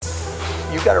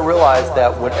you got to realize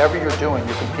that whatever you're doing,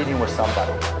 you're competing with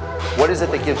somebody. What is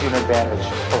it that gives you an advantage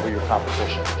over your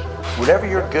competition? Whatever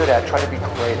you're good at, try to be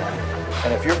great at it.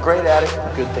 And if you're great at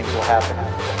it, good things will happen.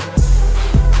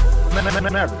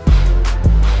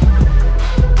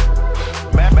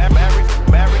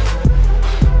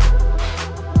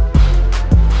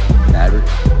 Maverick.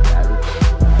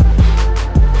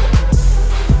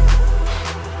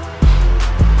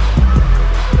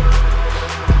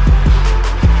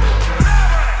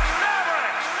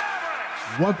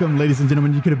 Welcome, ladies and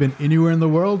gentlemen. You could have been anywhere in the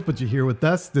world, but you're here with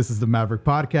us. This is the Maverick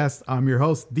Podcast. I'm your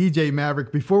host, DJ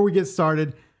Maverick. Before we get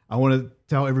started, I want to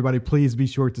tell everybody, please be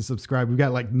sure to subscribe. We've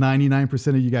got like 99%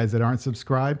 of you guys that aren't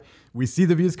subscribed. We see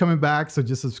the views coming back, so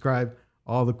just subscribe.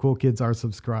 All the cool kids are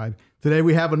subscribed. Today,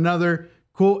 we have another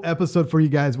cool episode for you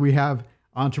guys. We have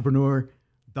entrepreneur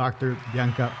Dr.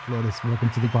 Bianca Flores. Welcome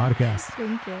to the podcast.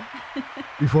 Thank you.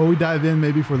 Before we dive in,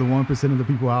 maybe for the 1% of the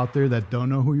people out there that don't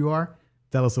know who you are,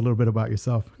 tell us a little bit about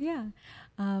yourself. Yeah.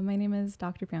 My name is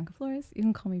Dr. Bianca Flores. You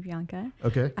can call me Bianca.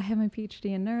 Okay. I have my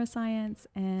PhD in neuroscience,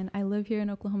 and I live here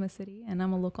in Oklahoma City, and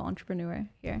I'm a local entrepreneur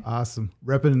here. Awesome.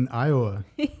 Repping Iowa,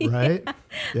 right?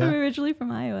 Yeah. I'm originally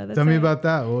from Iowa. Tell me about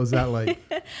that. What was that like?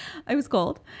 I was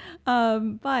cold.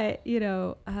 But, you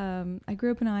know, I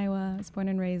grew up in Iowa. I was born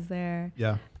and raised there.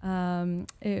 Yeah.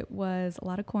 It was a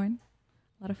lot of corn.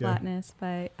 A lot of flatness,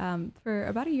 but for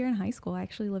about a year in high school, I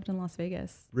actually lived in Las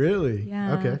Vegas. Really?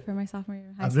 Yeah. Okay. For my sophomore year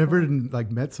in high I've school. never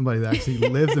met somebody that actually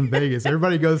lives in Vegas.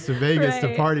 Everybody goes to Vegas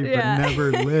to party, but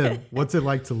never live. What's it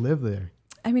like to live there?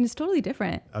 I mean, it's totally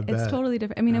different. It's totally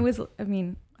different. I mean,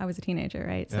 I was a teenager,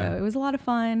 right? So it was a lot of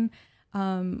fun.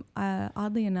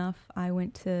 Oddly enough, I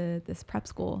went to this prep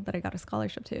school that I got a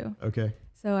scholarship to. Okay.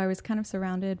 So I was kind of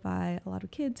surrounded by a lot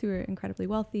of kids who were incredibly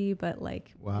wealthy, but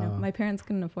like, you know, my parents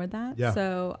couldn't afford that. Yeah.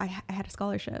 So I had a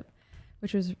scholarship,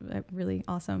 which was really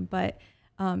awesome, but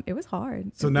it was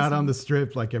hard. So not on the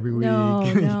strip like every week.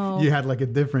 No. You had like a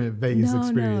different Vegas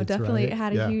experience. No, definitely. Right? It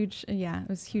had a huge, it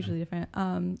was hugely different.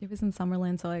 It was in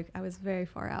Summerlin, so like I was very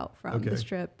far out from the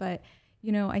strip, but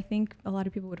you know, I think a lot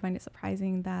of people would find it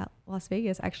surprising that Las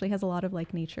Vegas actually has a lot of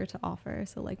like nature to offer.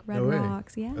 So like Red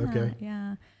Rocks,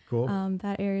 Cool.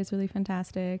 That area is really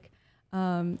fantastic.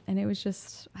 And it was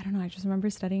just, I don't know, I just remember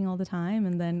studying all the time,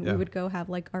 and then we would go have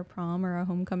like our prom or our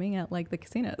homecoming at like the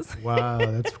casinos. Wow,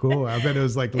 that's cool. I bet it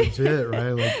was like legit,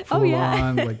 right? Like full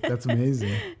on, like that's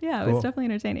amazing. Yeah, it was definitely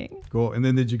entertaining. Cool. And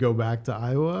then did you go back to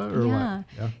Iowa or what?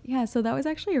 Yeah, so that was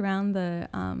actually around the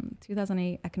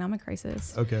 2008 economic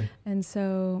crisis. Okay. And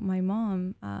so my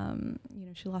mom, you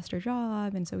know, she lost her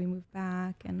job, and so we moved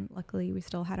back, and luckily we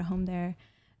still had a home there.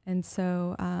 And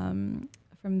so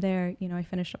from there, you know, I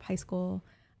finished up high school.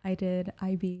 I did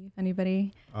IB, if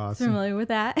anybody is familiar with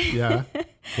that. Yeah,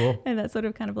 cool. And that sort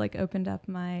of kind of like opened up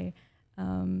my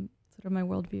sort of my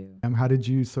worldview. How did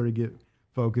you sort of get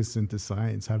focused into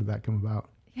science? How did that come about?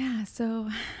 Yeah, so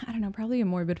I don't know, probably a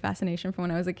morbid fascination from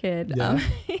when I was a kid. Yeah.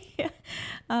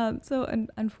 So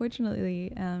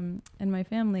unfortunately, in my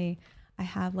family, I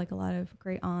have like a lot of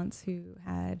great aunts who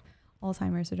had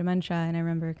Alzheimer's or dementia, and I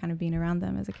remember kind of being around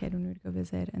them as a kid when we would go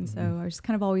visit, and so I was just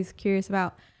kind of always curious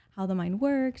about how the mind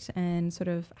worked and sort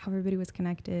of how everybody was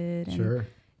connected,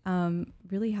 and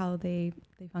really how they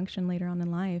function later on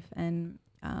in life. And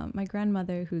my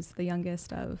grandmother, who's the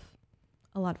youngest of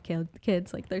a lot of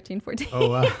kids, like 13, 14, oh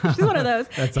wow, she's one of those.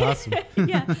 That's awesome.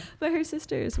 Yeah, but her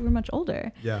sisters were much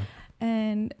older. Yeah,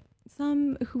 and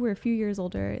some who were a few years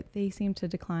older, they seemed to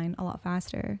decline a lot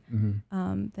faster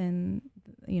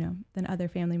than other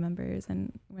family members.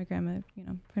 And my grandma, you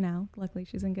know, for now, luckily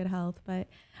she's in good health. But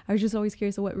I was just always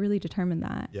curious of what really determined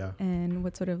that, and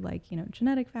what sort of like, you know,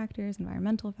 genetic factors,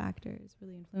 environmental factors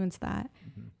really influenced that.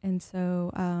 And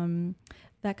so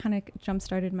that kind of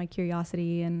jump-started my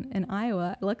curiosity. And in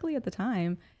Iowa, luckily at the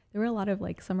time, there were a lot of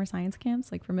like summer science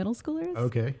camps, like for middle schoolers.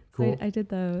 Okay, cool. So I did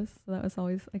those. So that was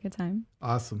always a good time.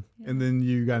 Awesome. Yeah. And then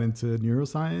you got into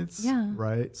neuroscience,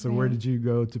 right? So where did you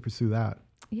go to pursue that?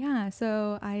 Yeah,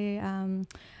 so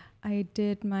I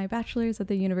did my bachelor's at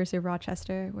the University of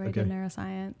Rochester, where I did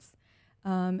neuroscience.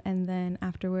 And then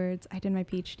afterwards, I did my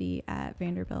PhD at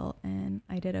Vanderbilt, and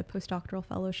I did a postdoctoral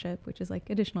fellowship, which is like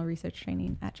additional research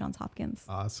training at Johns Hopkins.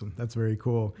 Awesome. That's very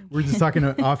cool. We're just talking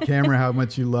off camera how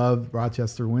much you love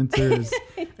Rochester winters,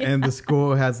 and the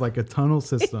school has like a tunnel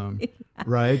system,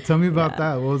 right? Tell me about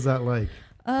that. What was that like?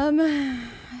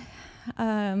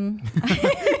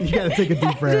 You got to take a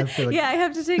deep breath. I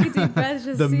have to take a deep breath.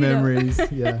 Just the memories.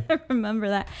 Yeah. I remember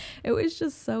that. It was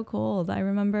just so cold. I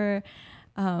remember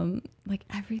like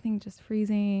everything just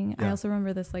freezing. I also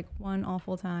remember this like one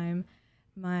awful time,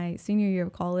 my senior year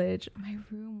of college, my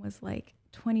room was like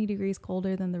 20 degrees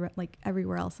colder than like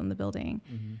everywhere else in the building.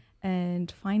 Mm-hmm.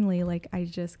 And finally, like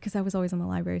because I was always in the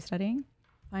library studying,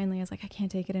 finally I was like, I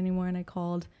can't take it anymore. And I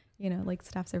called, like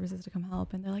staff services to come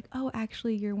help. And they're like, oh,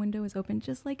 actually your window is open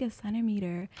just like a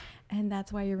centimeter. And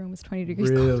that's why your room was 20 degrees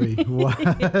really? What?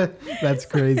 That's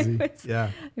crazy.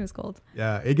 It was cold.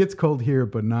 Yeah. It gets cold here,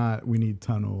 but we need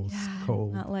tunnels.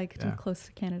 Cold. Not like too close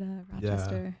to Canada,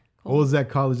 Rochester. Yeah. What was that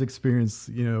college experience,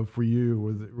 for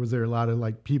you? Was there a lot of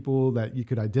like people that you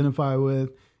could identify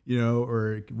with,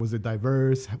 or was it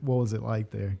diverse? What was it like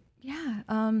there? Yeah,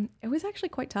 it was actually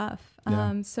quite tough.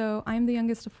 Yeah. So I'm the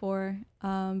youngest of four,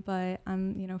 but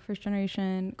I'm, first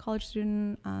generation college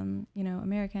student,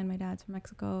 American. My dad's from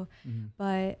Mexico. Mm-hmm.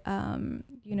 But,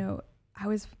 I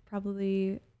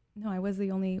was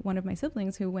the only one of my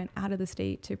siblings who went out of the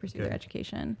state to pursue their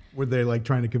education. Were they like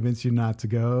trying to convince you not to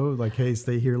go? Like, hey,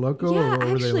 stay here local? Yeah, or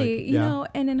were actually, they like,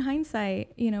 and in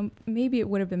hindsight, maybe it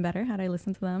would have been better had I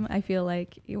listened to them. I feel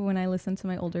like when I listened to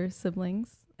my older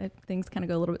siblings, things kind of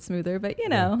go a little bit smoother, but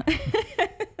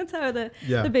that's how the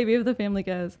baby of the family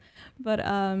goes. But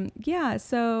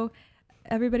so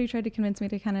everybody tried to convince me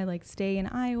to kind of like stay in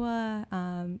Iowa.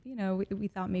 We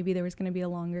thought maybe there was going to be a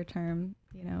longer term,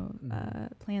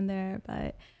 plan there, but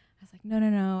I was like,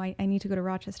 no, I need to go to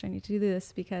Rochester. I need to do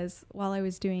this because while I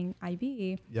was doing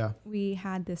IB, we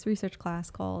had this research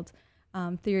class called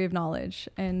Theory of Knowledge.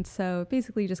 And so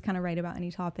basically just kind of write about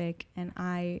any topic. And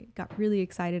I got really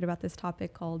excited about this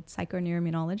topic called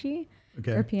psychoneuroimmunology,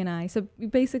 or PNI. So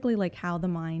basically like how the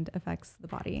mind affects the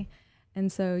body. And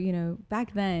so,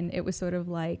 back then it was sort of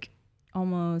like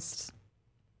almost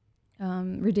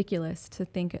ridiculous to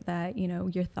think that,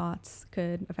 your thoughts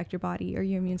could affect your body or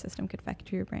your immune system could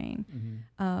affect your brain.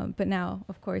 Mm-hmm. But now,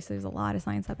 of course, there's a lot of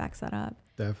science that backs that up.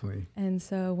 Definitely. And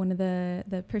so one of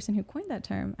the person who coined that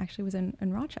term actually was in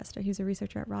Rochester. He was a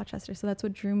researcher at Rochester. So that's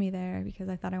what drew me there because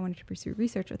I thought I wanted to pursue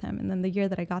research with him. And then the year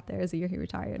that I got there is the year he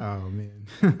retired. Oh, man.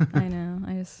 I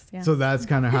know. So that's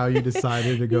kind of how you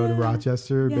decided to go to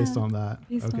Rochester based on that?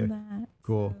 Based on that.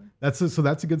 Cool. So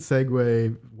that's a good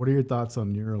segue. What are your thoughts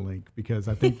on Neuralink? Because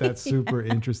I think that's super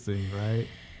interesting, right?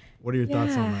 What are your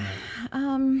thoughts on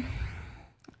that?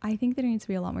 I think there needs to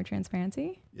be a lot more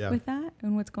transparency with that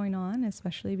and what's going on,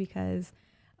 especially because,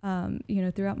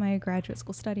 throughout my graduate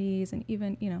school studies and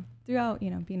even, throughout,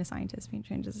 being a scientist, being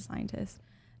trained as a scientist,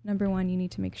 number one, you need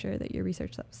to make sure that your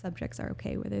research subjects are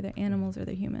okay, whether they're animals or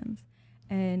they're humans.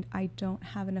 And I don't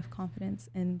have enough confidence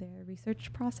in their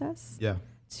research process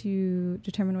to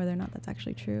determine whether or not that's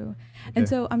actually true. Okay. And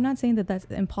so I'm not saying that that's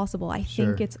impossible. I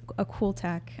think it's a cool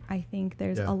tech. I think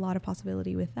there's a lot of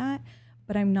possibility with that,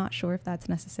 but I'm not sure if that's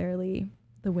necessarily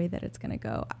the way that it's going to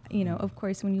go. Of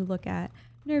course, when you look at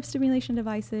nerve stimulation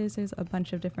devices, there's a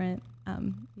bunch of different,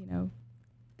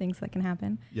 things that can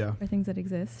happen or things that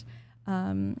exist.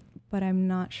 But I'm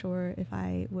not sure if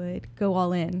I would go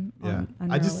all in. On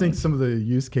I just think some of the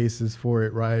use cases for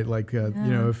it, right? Like,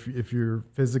 if you're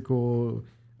physical,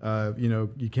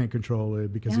 you can't control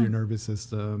it because of your nervous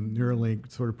system.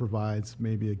 Neuralink sort of provides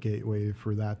maybe a gateway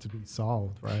for that to be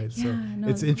solved, right?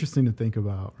 It's interesting to think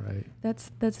about, right? That's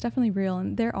definitely real.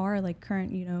 And there are like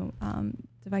current,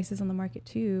 devices on the market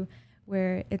too,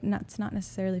 where it's not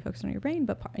necessarily focused on your brain,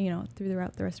 but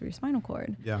throughout the rest of your spinal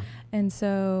cord. Yeah. And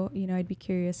so, I'd be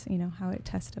curious, how it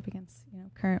tests up against,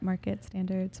 current market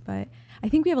standards. But I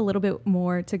think we have a little bit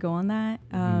more to go on that.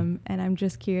 And I'm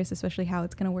just curious, especially how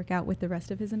it's going to work out with the rest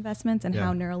of his investments and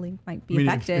how Neuralink might be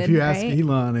affected. If you ask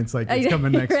Elon, it's like it's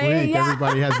coming next week. Yeah.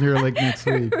 Everybody has Neuralink next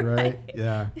week, right?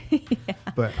 Yeah.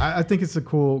 But I think it's a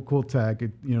cool tech.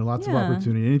 Lots of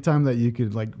opportunity. Anytime that you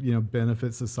could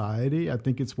benefit society, I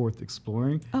think it's worth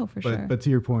exploring. Oh, for sure. But to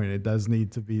your point, it does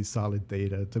need to be solid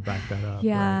data to back that up.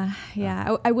 Yeah.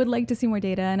 I would like to see more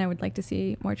data, and I would like to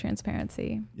see more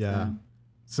transparency. Yeah.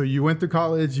 So you went to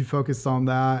college, you focused on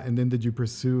that, and then did you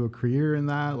pursue a career in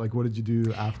that? Like, what did you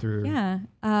do after?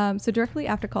 Yeah. So directly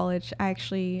after college, I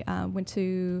actually went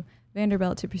to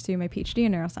Vanderbilt to pursue my PhD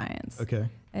in neuroscience. Okay.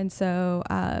 And so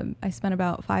I spent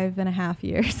about 5.5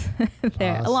 years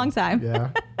there, awesome. A long time. Yeah.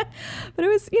 But it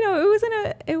was,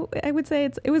 I would say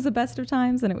it was the best of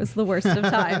times and it was the worst of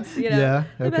times, the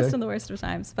best and the worst of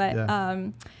times. But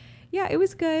it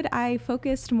was good. I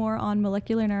focused more on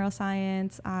molecular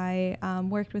neuroscience. I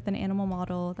worked with an animal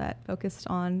model that focused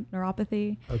on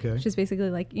neuropathy, which is basically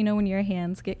like, when your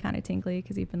hands get kind of tingly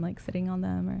because you've been like sitting on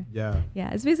them or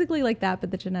it's basically like that,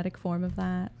 but the genetic form of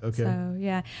that.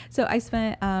 Okay. So I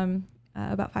spent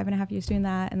about 5.5 years doing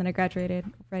that, and then I graduated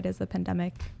right as the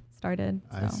pandemic started.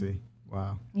 So. I see.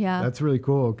 Wow. Yeah. That's really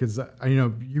cool because,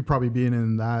 you probably being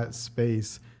in that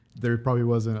space, there probably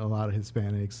wasn't a lot of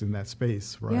Hispanics in that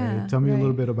space, right? Yeah, Tell me a little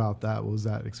right. bit about that. What was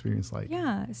that experience like?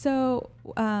 Yeah. So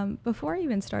before I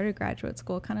even started graduate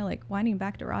school, kind of like winding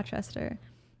back to Rochester,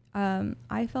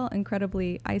 I felt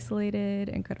incredibly isolated,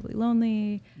 incredibly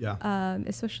lonely. Yeah.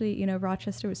 Especially, you know,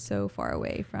 Rochester was so far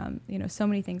away from, you know, so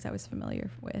many things I was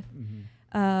familiar with.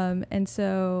 And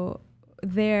so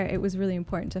there, it was really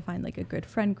important to find like a good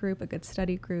friend group, a good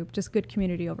study group, just good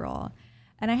community overall.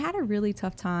 And I had a really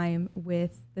tough time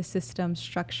with the system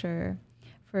structure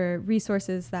for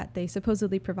resources that they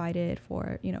supposedly provided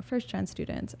for, you know, first-gen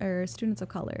students or students of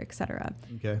color, et cetera.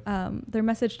 Okay. Their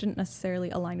message didn't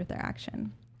necessarily align with their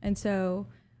action. And so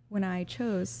when I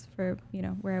chose for, you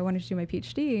know, where I wanted to do my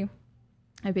PhD,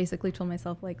 I basically told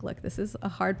myself, like, look, this is a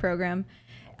hard program.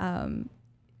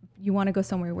 You want to go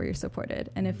somewhere where you're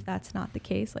supported. And if that's not the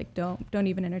case, like, don't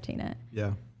even entertain it.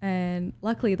 Yeah. And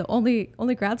luckily, the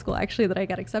only grad school actually that I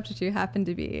got accepted to happened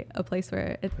to be a place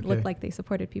where it looked like they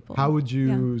supported people. How would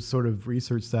you sort of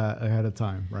research that ahead of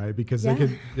time, right? Because Yeah.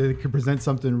 they could present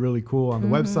something really cool on the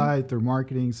website, through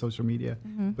marketing, social media,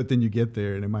 but then you get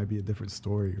there and it might be a different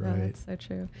story, right? Yeah, that's so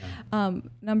true.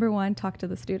 Number one, talk to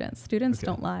the students. Students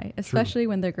don't lie, especially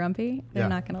when they're grumpy. They're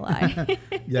not going to lie.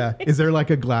 Yeah. Is there like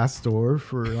a glass door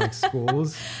for like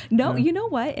schools? No, you know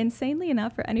what? Insanely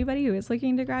enough, for anybody who is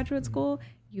looking to graduate school,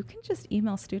 you can just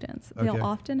email students. Okay. They'll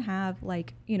often have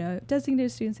like, you know,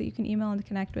 designated students that you can email and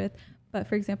connect with. But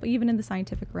for example, even in the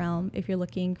scientific realm, if you're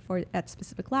looking at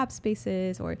specific lab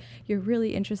spaces or you're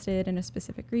really interested in a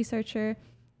specific researcher,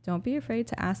 don't be afraid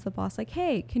to ask the boss, like,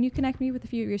 hey, can you connect me with a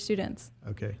few of your students?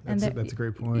 Okay, that's a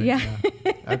great point. Yeah.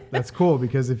 That's cool,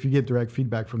 because if you get direct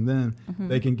feedback from them,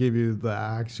 they can give you the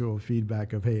actual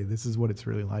feedback of, hey, this is what it's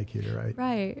really like here,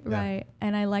 right? Right.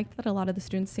 And I liked that a lot of the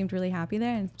students seemed really happy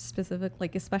there, and specific,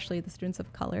 like especially the students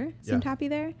of color seemed happy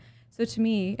there. So to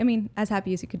me, I mean, as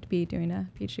happy as you could be doing a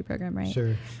PhD program, right?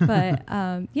 Sure. But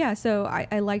so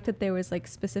I liked that there was like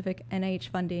specific NIH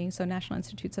funding, so National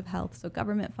Institutes of Health, so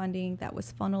government funding that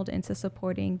was funneled into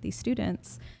supporting these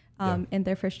students in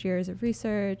their first years of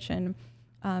research, and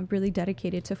really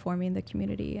dedicated to forming the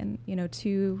community. And, you know,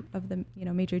 two of the, you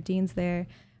know, major deans there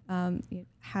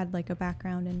had like a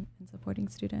background in supporting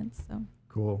students, so.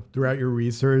 Cool. Throughout your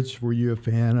research, were you a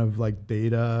fan of like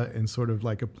data and sort of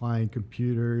like applying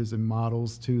computers and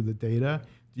models to the data?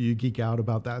 Do you geek out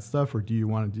about that stuff, or do you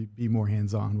want to be more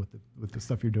hands-on with the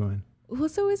stuff you're doing? Well,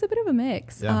 so it was a bit of a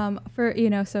mix.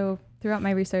 Yeah. So throughout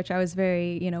my research, I was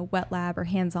very, you know, wet lab or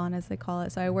hands-on, as they call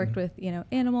it. So I worked with, you know,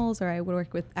 animals, or I would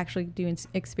work with actually doing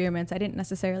experiments. I didn't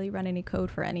necessarily run any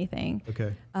code for anything.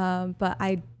 Okay. But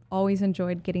I always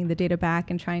enjoyed getting the data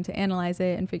back and trying to analyze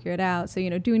it and figure it out. So, you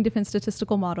know, doing different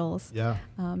statistical models,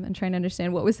 and trying to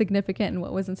understand what was significant and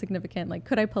what wasn't significant. Like,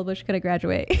 could I publish? Could I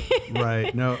graduate?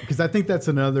 Right. No, because I think that's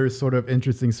another sort of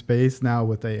interesting space now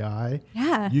with AI.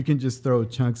 Yeah. You can just throw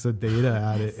chunks of data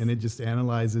at it and it just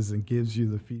analyzes and gives you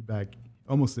the feedback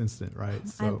almost instant, right?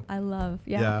 So I love.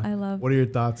 What are your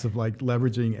thoughts of like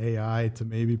leveraging AI to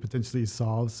maybe potentially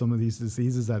solve some of these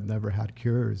diseases that never had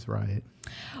cures, right?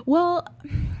 Well,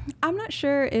 I'm not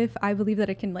sure if I believe that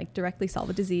it can like directly solve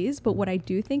a disease, but what I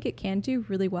do think it can do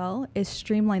really well is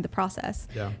streamline the process.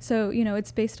 Yeah. So, you know,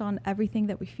 it's based on everything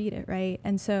that we feed it, right?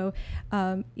 And so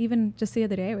even just the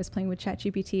other day, I was playing with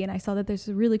ChatGPT and I saw that there's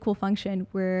a really cool function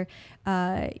where,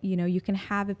 you know, you can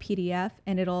have a PDF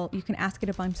and you can ask it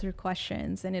a bunch of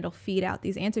questions and it'll feed out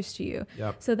these answers to you.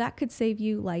 Yep. So that could save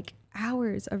you like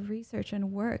hours of research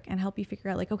and work and help you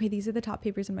figure out like, okay, these are the top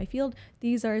papers in my field.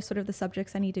 These are sort of the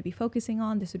subjects I need to be focusing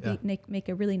on. This would make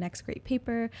a really next great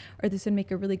paper, or this would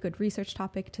make a really good research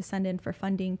topic to send in for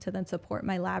funding to then support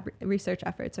my lab research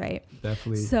efforts, right?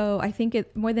 Definitely. So I think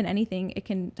it, more than anything, it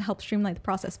can help streamline the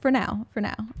process for now.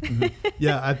 Mm-hmm.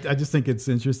 Yeah, I just think it's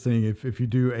interesting if you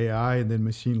do AI and then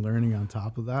machine learning on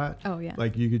top of that. Oh yeah.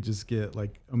 Like you could just get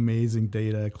like amazing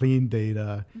data, clean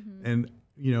data, and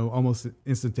you know, almost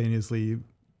instantaneously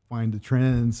find the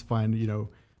trends, find, you know,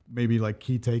 maybe like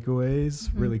key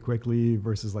takeaways really quickly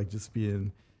versus like just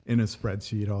being in a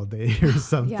spreadsheet all day or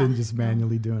something, just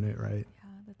manually doing it, right? Yeah,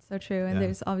 that's so true. And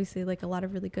there's obviously like a lot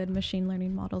of really good machine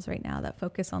learning models right now that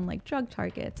focus on like drug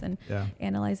targets and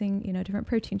analyzing, you know, different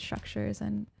protein structures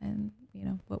and, you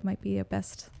know, what might be a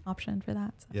best option for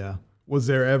that. So. Yeah. Was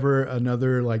there ever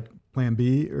another like plan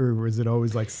B, or was it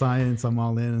always like science, I'm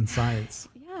all in science?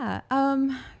 Yeah.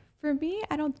 For me,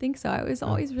 I don't think so. I was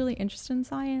always really interested in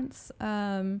science.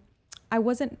 I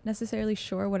wasn't necessarily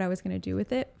sure what I was going to do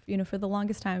with it. You know, for the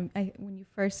longest time, when you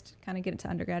first kind of get into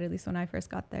undergrad, at least when I first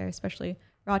got there, especially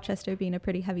Rochester being a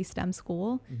pretty heavy STEM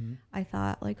school, I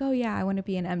thought like, oh yeah, I want to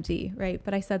be an MD, right?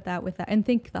 But I said that with that and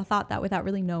thought that without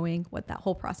really knowing what that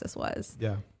whole process was,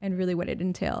 and really what it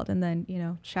entailed. And then, you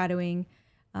know, shadowing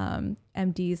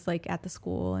MDs like at the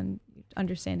school and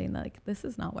understanding that like, this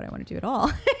is not what I want to do at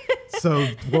all. So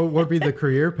what would be the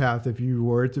career path if you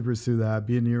were to pursue that,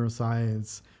 be in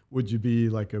neuroscience? Would you be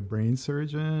like a brain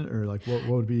surgeon, or like what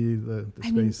would be the space?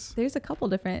 I mean, there's a couple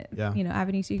different, you know,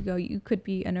 avenues you could go. You could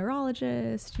be a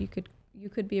neurologist. You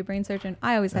could be a brain surgeon.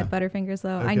 I always had butterfingers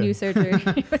though. Okay. I knew surgery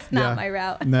was not my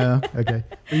route. No. Okay.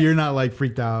 But you're not like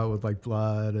freaked out with like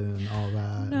blood and all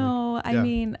that. No, like, I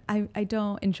mean, I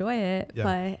don't enjoy it,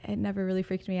 but it never really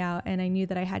freaked me out. And I knew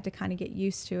that I had to kind of get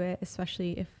used to it,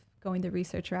 especially if going the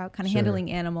research route, kind of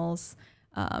handling animals.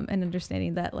 And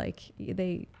understanding that like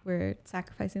they were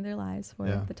sacrificing their lives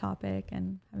for the topic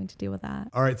and having to deal with that.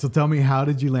 All right. So tell me, how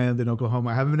did you land in Oklahoma?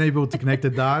 I haven't been able to connect the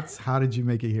dots. How did you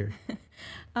make it here?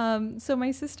 So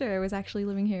my sister was actually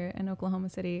living here in Oklahoma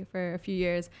City for a few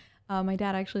years. My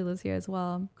dad actually lives here as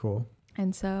well. Cool.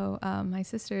 And so my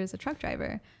sister is a truck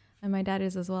driver and my dad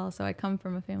is as well. So I come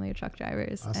from a family of truck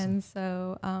drivers. Awesome. And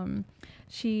so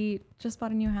she just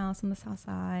bought a new house on the south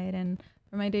side, and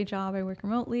for my day job, I work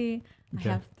remotely. Okay.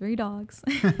 I have 3 dogs.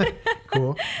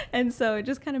 Cool. And so it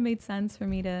just kind of made sense for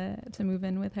me to move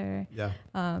in with her. Yeah.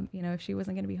 You know, if she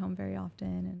wasn't going to be home very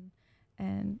often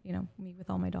and, you know, me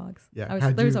with all my dogs.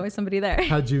 Yeah. There was always somebody there.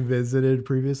 Had you visited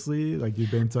previously? Like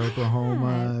you've been to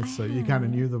Oklahoma, so you kind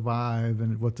of knew the vibe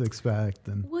and what to expect.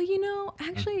 And well, you know,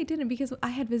 actually I didn't, because I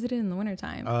had visited in the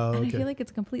wintertime. Oh, and I feel like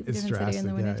it's a completely different city in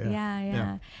the winter.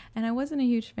 Yeah. And I wasn't a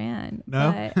huge fan.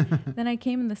 No? But then I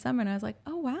came in the summer and I was like,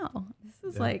 oh, wow,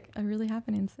 this is like a really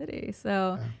happening city.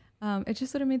 So it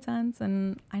just sort of made sense,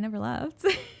 and I never left.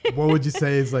 What would you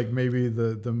say is like maybe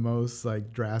the most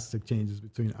like drastic changes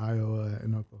between Iowa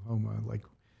and Oklahoma? Like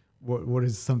what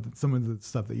is some of the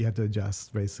stuff that you had to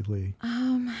adjust basically?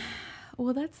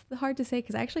 Well, that's hard to say,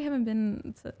 because I actually haven't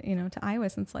been to Iowa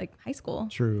since like high school.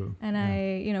 True. And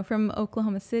I, from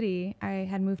Oklahoma City, I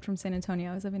had moved from San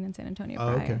Antonio. I was living in San Antonio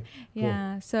prior. Okay.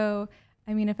 Yeah. Cool. So,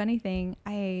 I mean, if anything,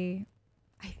 I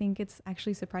think it's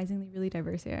actually surprisingly really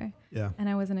diverse here. Yeah. And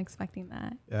I wasn't expecting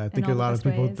that. Yeah, I think a lot of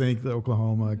people think the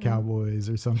Oklahoma Cowboys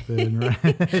or something,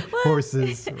 right?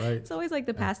 Horses, right? It's always like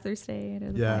the pass-through state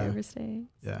or the flyover state.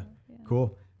 Yeah.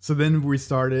 Cool. So then we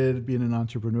started being an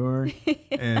entrepreneur.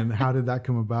 And how did that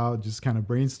come about? Just kind of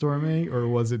brainstorming, or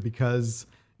was it because,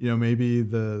 maybe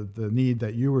the need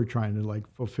that you were trying to like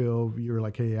fulfill, you were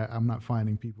like, hey, I'm not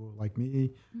finding people like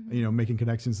me, making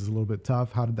connections is a little bit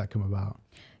tough. How did that come about?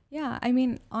 Yeah, I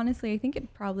mean, honestly, I think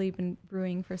it'd probably been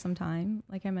brewing for some time.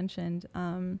 Like I mentioned,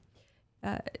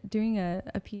 doing a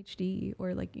PhD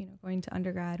or like, going to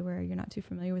undergrad where you're not too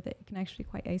familiar with it, it can actually be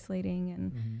quite isolating.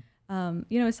 And,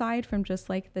 aside from just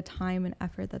like the time and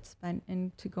effort that's spent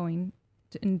into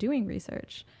in doing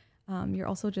research, you're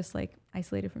also just like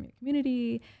isolated from your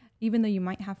community. Even though you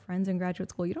might have friends in graduate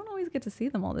school, you don't always get to see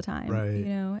them all the time,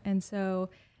 right. And so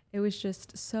it was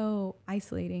just so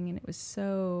isolating, and it was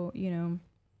so,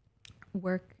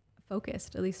 work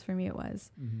focused, at least for me it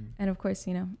was. And of course,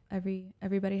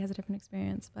 everybody has a different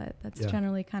experience, but that's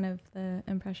generally kind of the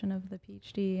impression of the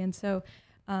PhD. And so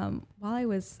while I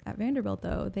was at Vanderbilt,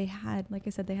 though, they had, like I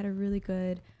said, they had a really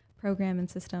good program and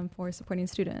system for supporting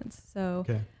students. So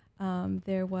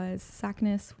there was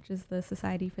SACNIS, which is the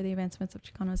Society for the Advancements of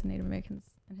Chicanos and Native Americans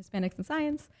and Hispanics in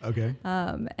Science.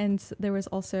 And there was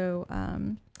also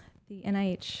the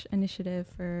NIH initiative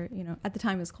for, at the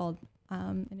time it was called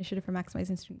Initiative for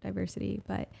Maximizing Student Diversity,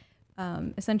 but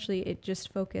essentially it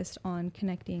just focused on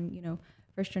connecting,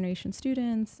 first generation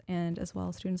students and as well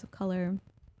as students of color,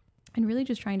 and really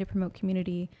just trying to promote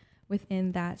community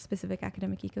within that specific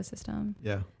academic ecosystem.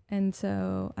 Yeah. And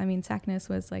so, I mean, SACNIS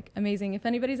was like amazing. If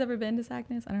anybody's ever been to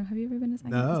SACNIS, I don't know, have you ever been to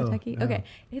SACNIS as a techie? No. Okay.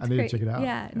 It's I need great. to check it out.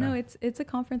 Yeah. No, it's a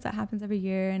conference that happens every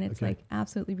year, and it's like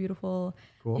absolutely beautiful.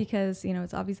 Cool. Because,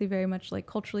 it's obviously very much like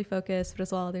culturally focused, but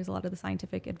as well, there's a lot of the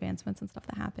scientific advancements and stuff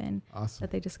that happen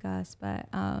that they discuss. But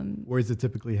where is it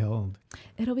typically held?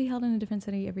 It'll be held in a different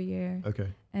city every year. Okay.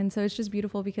 And so it's just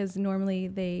beautiful because normally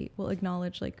they will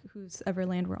acknowledge like whose ever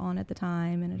land we're on at the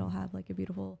time, and it'll have like a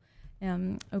beautiful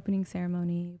opening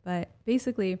ceremony. But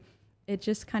basically it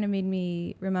just kind of made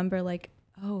me remember like,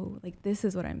 oh, like this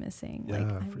is what I'm missing. Yeah,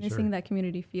 like I'm missing that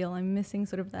community feel. I'm missing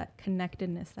sort of that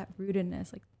connectedness, that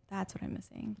rootedness. Like that's what I'm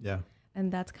missing. Yeah.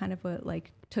 And that's kind of what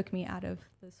like took me out of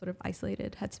the sort of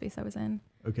isolated headspace I was in.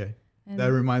 Okay. And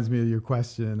that reminds me of your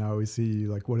question. I always see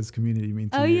you like, what does community mean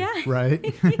to you? Yeah.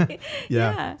 Right?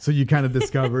 Yeah. So you kind of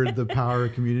discovered the power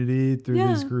of community through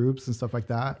these groups and stuff like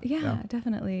that? Yeah,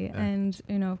 definitely. Yeah.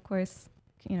 And, of course,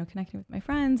 connecting with my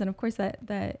friends. And of course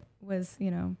that was,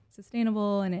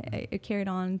 sustainable, and it carried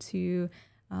on to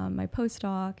my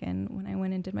postdoc. And when I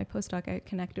went and did my postdoc, I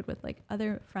connected with like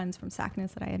other friends from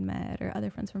SACNAS that I had met, or other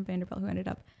friends from Vanderbilt who ended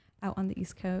up out on the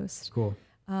East Coast. Cool.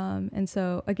 And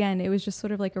so again, it was just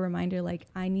sort of like a reminder, like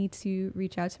I need to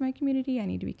reach out to my community. I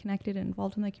need to be connected and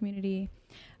involved in my community.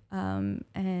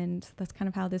 And that's kind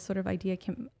of how this sort of idea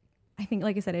came. I think,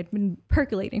 like I said, it'd been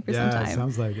percolating for some time. Yeah,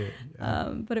 sounds like it.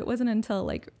 Yeah. But it wasn't until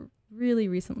like really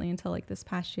recently, until like this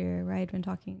past year, where I had been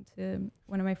talking to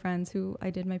one of my friends who I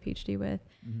did my PhD with.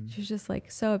 She was just like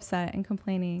so upset and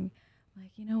complaining,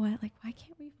 like, you know what, like, why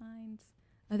can't we find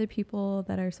other people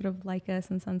that are sort of like us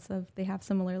in the sense of they have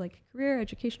similar like career,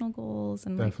 educational goals,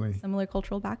 and like similar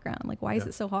cultural background? Like, why is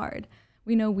it so hard?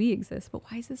 We know we exist, but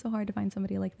why is it so hard to find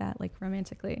somebody like that, like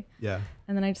romantically? Yeah.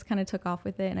 And then I just kind of took off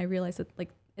with it, and I realized that like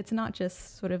it's not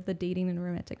just sort of the dating and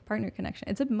romantic partner connection.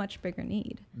 It's a much bigger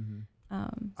need.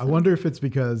 I wonder if it's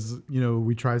because,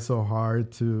 we try so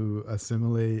hard to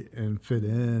assimilate and fit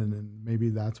in, and maybe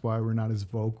that's why we're not as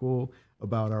vocal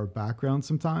about our background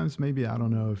sometimes. Maybe, I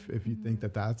don't know if you think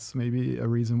that that's maybe a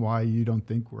reason why you don't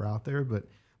think we're out there, but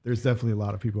there's definitely a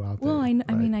lot of people out there. Well, I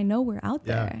mean, I know we're out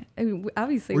there. I mean,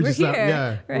 obviously we're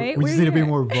here, right? We just need to be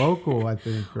more vocal, I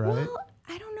think, right? Well,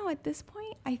 I don't know. At this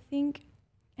point, I think,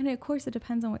 and of course it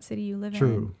depends on what city you live in.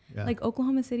 True. Yeah. Like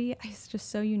Oklahoma City is just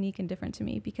so unique and different to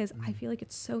me, because I feel like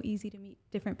it's so easy to meet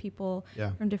different people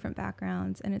from different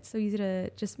backgrounds, and it's so easy to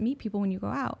just meet people when you go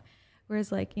out.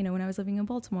 Whereas like, when I was living in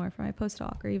Baltimore for my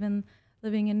postdoc, or even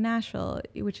living in Nashville,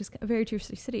 which is a very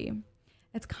touristy city,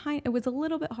 it was a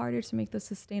little bit harder to make those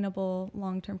sustainable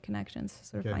long-term connections, to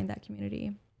sort of find that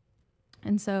community.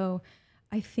 And so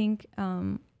I think,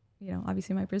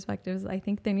 obviously my perspective is I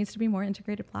think there needs to be more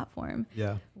integrated platform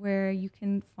where you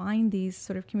can find these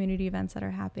sort of community events that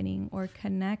are happening, or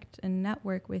connect and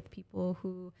network with people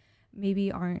who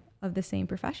maybe aren't of the same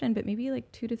profession, but maybe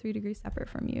like 2 to 3 degrees separate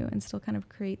from you, and still kind of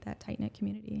create that tight-knit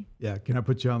community. Yeah. Can I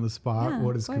put you on the spot? Yeah,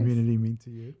 what does community mean to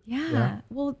you? Yeah.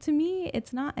 Well, to me,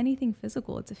 it's not anything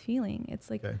physical. It's a feeling. It's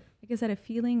like I said, a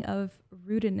feeling of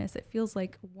rootedness. It feels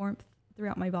like warmth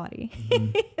throughout my body.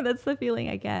 That's the feeling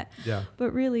I get. Yeah.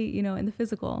 But really, in the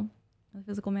physical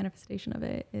manifestation of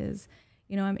it is,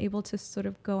 I'm able to sort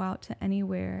of go out to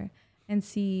anywhere and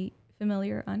see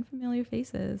familiar, unfamiliar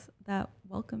faces that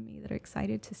welcome me, that are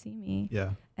excited to see me.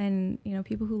 Yeah. And,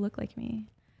 people who look like me.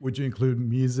 Would you include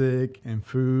music and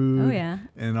food? Oh, yeah.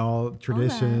 And all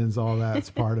traditions, all that's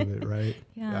part of it, right?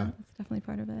 Yeah, it's definitely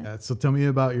part of it. Yeah. So tell me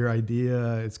about your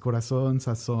idea. It's Corazon,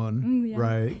 Sazon,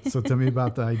 right? So tell me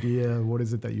about the idea. What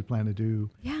is it that you plan to do?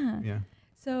 Yeah.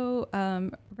 So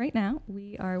right now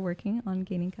we are working on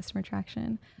gaining customer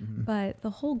traction, but the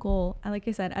whole goal, like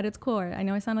I said, at its core, I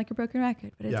know I sound like a broken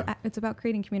record, but it's about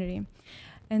creating community.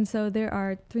 And so there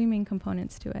are 3 main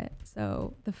components to it.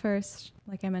 So the first,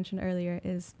 like I mentioned earlier,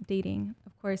 is dating.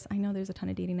 Of course, I know there's a ton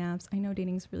of dating apps. I know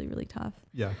dating is really, really tough.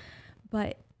 Yeah.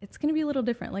 But it's going to be a little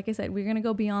different. Like I said, we're going to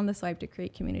go beyond the swipe to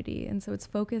create community. And so it's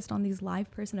focused on these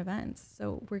live person events.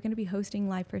 So we're going to be hosting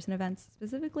live person events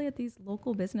specifically at these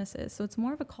local businesses. So it's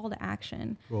more of a call to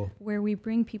action where we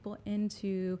bring people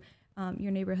into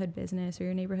your neighborhood business or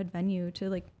your neighborhood venue to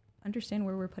like understand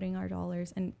where we're putting our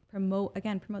dollars and promote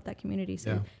that community.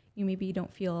 So you maybe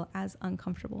don't feel as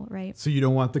uncomfortable, right? So you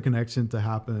don't want the connection to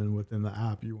happen within the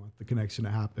app. You want the connection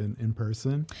to happen in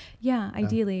person? Yeah,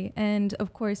 ideally. And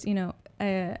of course,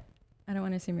 I don't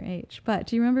want to assume your age, but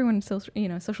do you remember when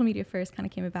social media first kind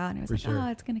of came about, and it was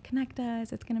it's going to connect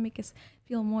us, it's going to make us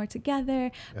feel more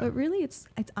together, but really it's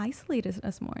isolated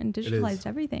us more and digitalized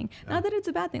everything. Not that it's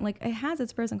a bad thing, like it has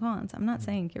its pros and cons. I'm not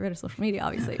saying get rid of social media,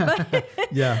 obviously, but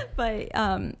but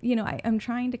I'm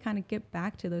trying to kind of get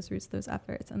back to those roots, those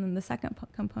efforts. And then the second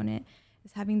component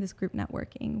is having this group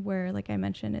networking where, like I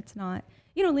mentioned, it's not,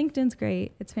 LinkedIn's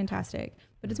great, it's fantastic,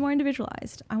 but it's more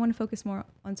individualized. I want to focus more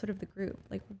on sort of the group,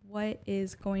 like what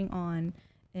is going on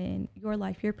in your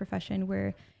life, your profession,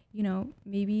 where,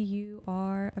 maybe you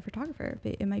are a photographer,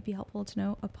 but it might be helpful to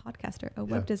know a podcaster, a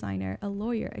web designer, a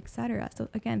lawyer, etc. So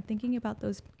again, thinking about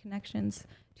those connections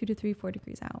 2 to 3, 4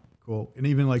 degrees out. Cool. And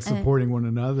even like supporting one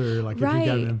another, like if you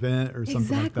got an event or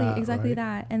something like that. Exactly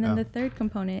that. And then the third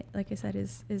component, like I said,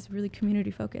 is really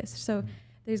community focused. So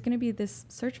there's going to be this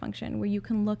search function where you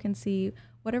can look and see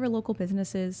whatever local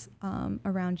businesses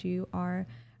around you are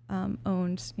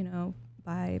owned,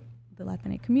 by the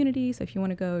Latino community. So if you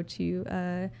want to go to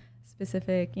a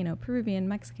specific, Peruvian,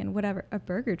 Mexican, whatever, a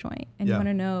burger joint, and you want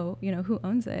to know, who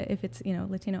owns it, if it's,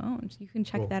 Latino owned, you can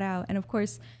check that out. And of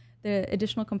course, the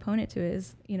additional component to it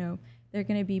is, there are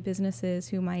going to be businesses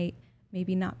who might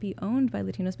maybe not be owned by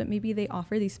Latinos, but maybe they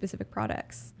offer these specific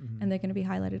products and they're going to be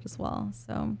highlighted as well.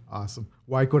 So awesome.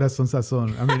 Why Corazon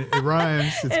Sazon? I mean, it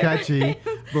rhymes, it's catchy,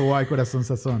 but why Corazon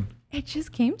Sazon? It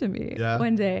just came to me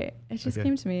one day. It just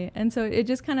came to me. And so it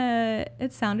just kind of,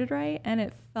 it sounded right. And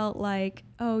it felt like,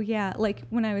 oh yeah, like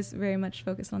when I was very much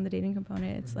focused on the dating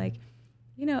component, it's like,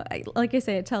 you know, like I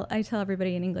say, I tell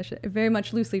everybody in English, it very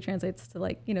much loosely translates to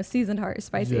like, you know, seasoned heart,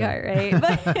 spicy heart, right?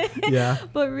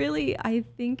 But, but really, I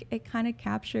think it kind of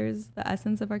captures the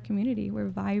essence of our community. We're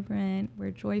vibrant,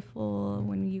 we're joyful.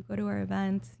 When you go to our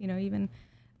events, you know, even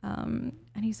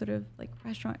any sort of like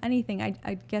restaurant, anything,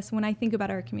 I guess when I think about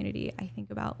our community, I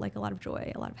think about like a lot of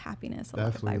joy, a lot of happiness, a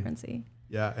lot of vibrancy.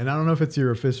 Yeah, and I don't know if it's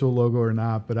your official logo or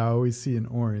not, but I always see an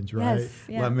orange, right? Yes,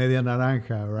 yeah. La media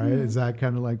naranja, right? Is that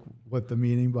kind of like what the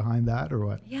meaning behind that or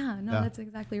what? Yeah, no, that's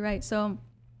exactly right. So,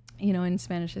 you know, in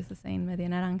Spanish it's the saying media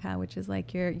naranja, which is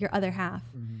like your other half.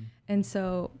 And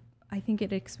so I think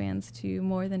it expands to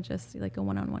more than just like a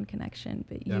one-on-one connection,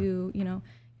 but you know,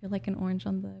 you're like an orange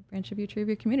on the branch of your tree of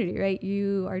your community, right?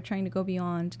 You are trying to go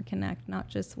beyond and connect not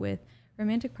just with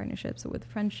romantic partnerships, but with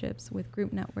friendships, with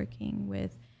group networking,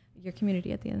 with your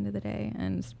community at the end of the day.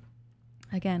 And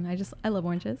again, I love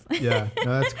oranges. Yeah,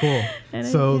 no, that's cool.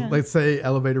 So let's say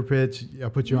elevator pitch, I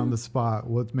put you on the spot.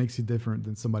 What makes you different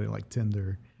than somebody like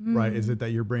Tinder, right? Is it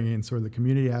that you're bringing sort of the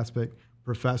community aspect,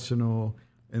 professional,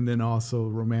 and then also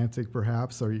romantic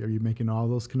perhaps? Are you making all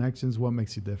those connections? What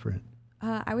makes you different?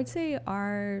 I would say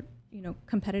our, you know,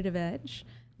 competitive edge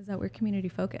is that we're community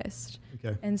focused.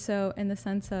 Okay. And so in the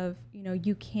sense of, you know,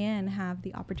 you can have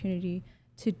the opportunity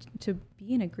to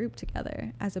be in a group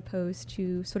together as opposed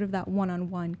to sort of that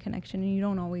one-on-one connection, and you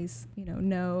don't always, you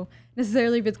know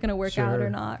necessarily if it's going to work out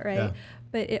or not, right? Yeah.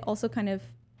 But it also kind of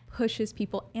pushes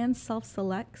people and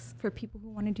self-selects for people who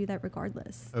want to do that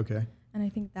regardless. Okay. And I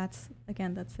think that's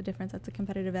the difference. That's a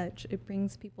competitive edge. It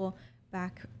brings people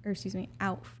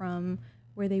out from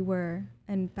where they were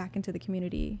and back into the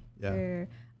community where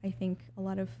I think a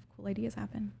lot of cool ideas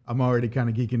happen. I'm already kind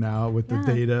of geeking out with the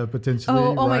data potentially.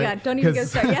 Oh my God, don't even get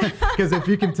started. Because if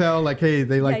you can tell, like, hey,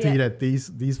 they like to eat at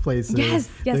these places. Yes.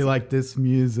 They like this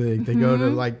music. They go to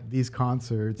like these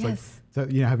concerts. Like, so,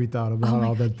 you know, have you thought about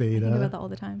all that data? I think about that all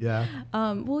the time. Yeah.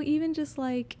 Well, even just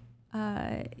like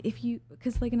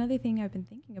because like another thing I've been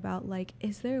thinking about, like,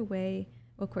 is there a way?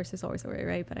 Well, of course, there's always a way,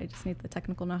 right? But I just need the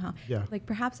technical know-how. Yeah. Like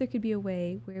perhaps there could be a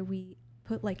way where we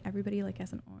put like everybody like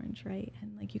as an orange, right?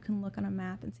 And like you can look on a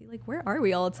map and see like where are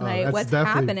we all tonight? What's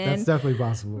happening? That's definitely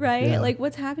possible, right? Yeah. Like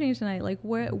what's happening tonight? Like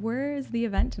where is the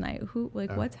event tonight?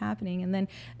 What's happening? And then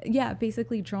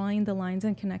basically drawing the lines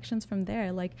and connections from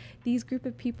there. Like these group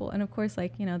of people, and of course,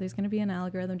 like, you know, there's going to be an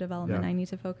algorithm development. I need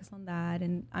to focus on that,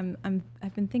 and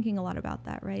I've been thinking a lot about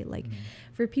that, right? Like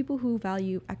for people who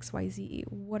value XYZ,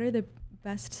 what are the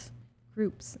best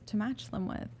groups to match them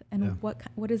with, and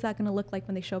what is that going to look like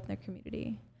when they show up in their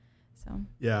community? So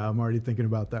I'm already thinking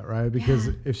about that, right? Because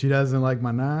if she doesn't like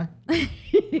my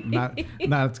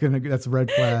that's a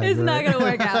red flag. It's not gonna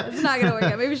work out. It's not gonna work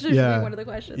out. Maybe she should be one of the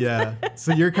questions.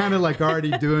 So you're kind of like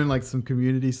already doing like some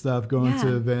community stuff, going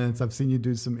to events. I've seen you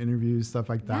do some interviews, stuff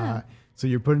like that. So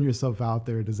you're putting yourself out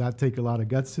there. Does that take a lot of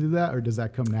guts to do that, or does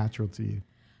that come natural to you?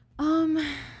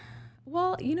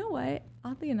 Well, you know what?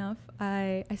 Oddly enough,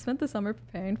 I spent the summer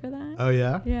preparing for that. Oh,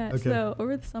 yeah? Yeah. Okay. So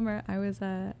over the summer, I was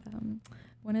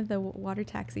one of the water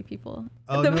taxi people.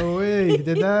 Oh, no way. You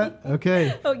did that?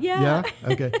 Okay. Oh, yeah.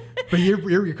 Yeah? Okay. But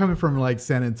you're coming from like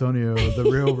San Antonio, the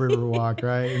real river walk,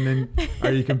 right? And then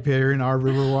are you comparing our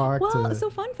river walk to...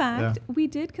 So fun fact, we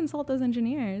did consult those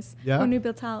engineers when we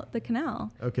built out the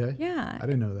canal. Okay. Yeah. I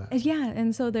didn't know that. Yeah.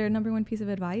 And so their number one piece of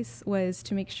advice was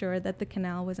to make sure that the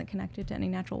canal wasn't connected to any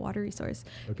natural water resource.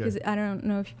 Okay. Because I don't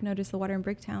know if you've noticed the water in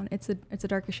Bricktown, it's a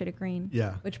darker shade of green,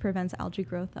 which prevents algae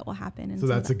growth that will happen. And so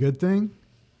that's a good thing?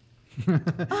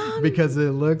 Because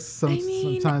it looks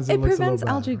sometimes it looks prevents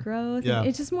algae growth. Yeah.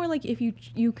 It's just more like if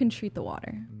you can treat the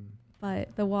water,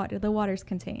 but the water's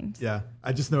contained. Yeah,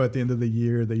 I just know at the end of the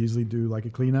year they usually do like a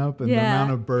cleanup, and the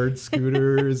amount of bird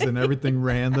scooters and everything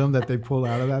random that they pull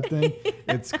out of that thing,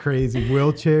 it's crazy.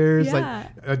 Wheelchairs, like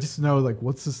I just know like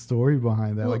what's the story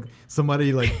behind that? Like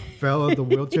somebody like fell out the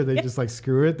wheelchair, they just like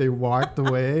screw it, they walked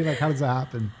away. Like how does that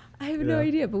happen? I have no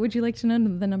idea, but would you like to know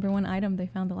the number one item they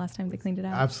found the last time they cleaned it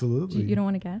out? Absolutely. You don't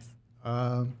want to guess?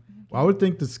 Well, I would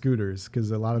think the scooters,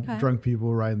 because a lot of drunk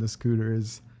people riding the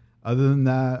scooters. Other than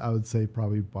that, I would say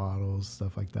probably bottles,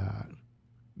 stuff like that.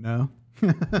 No?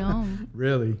 No.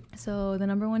 Really? So the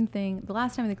number one thing, the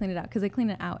last time they cleaned it out, because they clean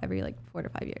it out every like 4 to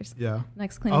 5 years. Yeah.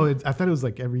 Next clean. Oh, I thought it was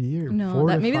like every year. No,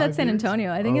 maybe that's San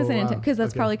Antonio. I think it's San Antonio, because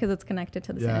that's Okay. probably because it's connected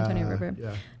to the San Antonio River.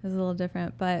 Yeah. It's a little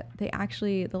different. But they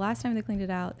actually, the last time they cleaned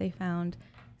it out, they found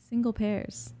single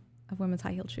pairs of women's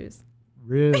high heeled shoes.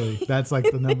 Really? That's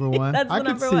like the number one? That's the I could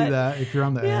number see one. that if you're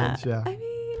on the edge. Yeah. I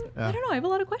mean, Yeah. I don't know. I have a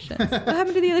lot of questions. What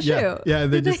happened to the other shoe? Yeah,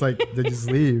 they just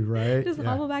leave, right? Just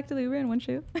hobble back to the Uber in one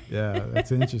shoe. Yeah,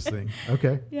 that's interesting.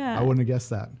 Okay. Yeah. I wouldn't have guessed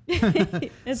that.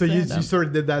 It's So you random. sort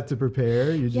of did that to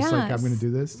prepare? You're just like, I'm going to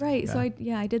do this? Right. Yeah. So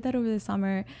I did that over the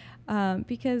summer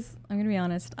because I'm going to be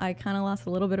honest, I kind of lost a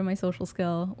little bit of my social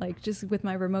skill, like just with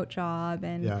my remote job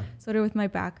and sort of with my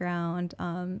background.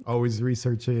 Always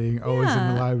researching, always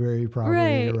in the library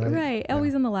probably. Right. Yeah.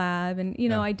 Always in the lab. And,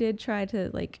 I did try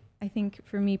to I think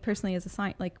for me personally as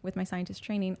a with my scientist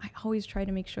training, I always try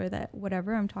to make sure that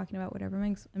whatever I'm talking about, whatever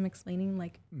I'm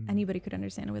explaining, anybody could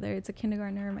understand, whether it's a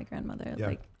kindergartner or my grandmother.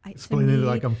 Yeah. Explain it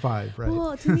like I'm 5, right?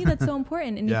 Well, to me, that's so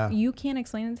important. And if you can't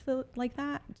explain it like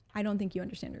that, I don't think you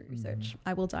understand your research.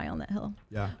 I will die on that hill.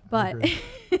 Yeah. But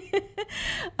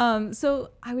so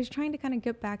I was trying to kind of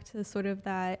get back to sort of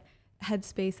that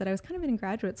headspace that I was kind of in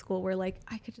graduate school where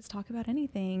I could just talk about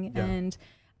anything and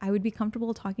I would be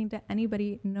comfortable talking to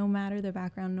anybody, no matter their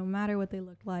background, no matter what they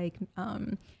looked like,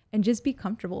 and just be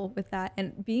comfortable with that.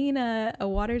 And being a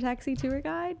water taxi tour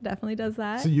guide definitely does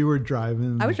that. So you were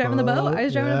driving I was driving the boat. I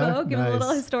was driving the boat, giving a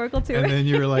little historical tour. And then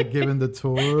you were giving the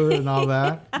tour and all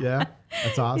that. Yeah,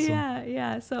 that's awesome.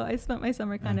 Yeah. So I spent my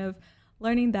summer kind of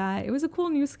learning that. It was a cool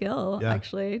new skill,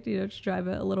 actually, to drive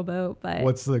a little boat. But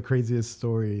what's the craziest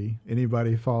story?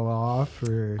 Anybody fall off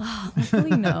or?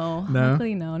 Luckily, no. No?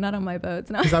 Luckily, no. Not on my boats.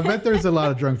 No. Because I bet there's a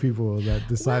lot of drunk people that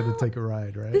decide to take a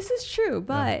ride, right? This is true,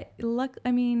 but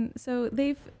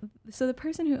so the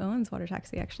person who owns Water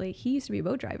Taxi, actually, he used to be a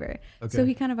boat driver. Okay. So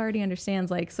he kind of already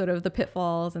understands sort of the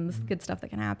pitfalls and the good stuff that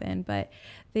can happen. But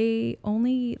the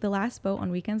last boat on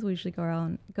weekends will usually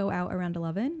go out around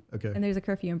 11. Okay. And there's a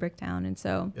curfew in Bricktown. And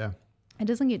so yeah, it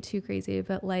doesn't get too crazy,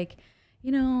 but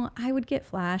I would get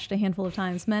flashed a handful of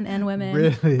times, men and women.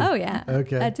 Really? Oh yeah.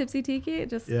 Okay. At Tipsy Tiki,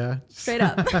 just straight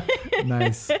up.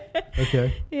 Nice.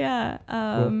 Okay. Yeah.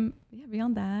 Cool. Yeah.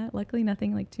 Beyond that, luckily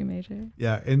nothing too major.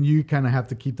 Yeah, and you kind of have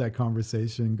to keep that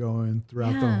conversation going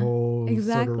throughout the whole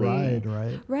sort of ride,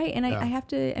 right? Right, and I have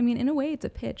to. In a way, it's a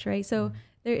pitch, right? So.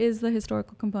 There is the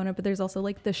historical component, but there's also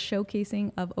the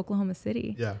showcasing of Oklahoma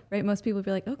City. Yeah. Right. Most people would be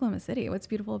like, Oklahoma City, what's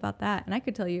beautiful about that? And I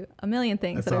could tell you a million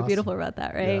things That's that are awesome. beautiful about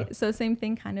that. Right. Yeah. So same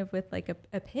thing kind of with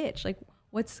a pitch,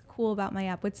 what's cool about my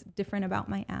app? What's different about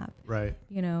my app? Right.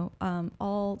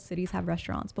 All cities have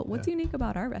restaurants, but what's unique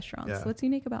about our restaurants? Yeah. What's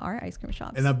unique about our ice cream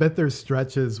shops? And I bet there's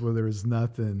stretches where there's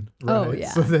nothing. Right? Oh, yeah.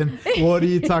 So then what do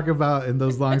you talk about in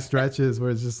those long stretches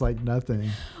where it's just nothing?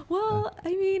 Well,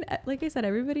 like I said,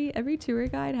 every tour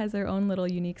guide has their own little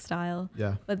unique style.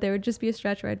 Yeah. But there would just be a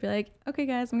stretch where I'd be like, okay,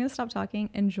 guys, I'm going to stop talking.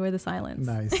 Enjoy the silence.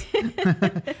 Nice.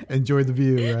 Enjoy the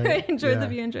view, right? Enjoy the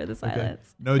view, enjoy the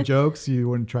silence. Okay. No jokes? You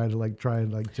wouldn't try to try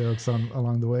jokes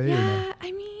along the way? Yeah,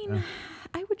 or no?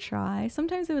 I would try.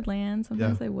 Sometimes they would land,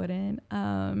 sometimes they wouldn't.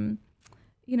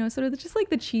 Sort of just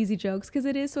the cheesy jokes, because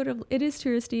it is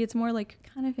touristy. It's more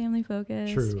kind of family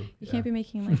focused. True. You can't be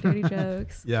making dirty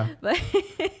jokes. Yeah. But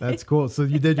that's cool. So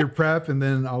you did your prep, and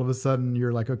then all of a sudden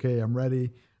you're like, okay, I'm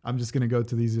ready. I'm just going to go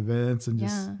to these events and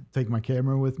just take my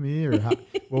camera with me, or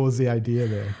what was the idea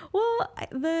there? Well,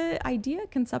 the idea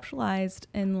conceptualized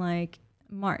in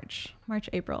March,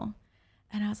 April.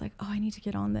 And I was like, oh, I need to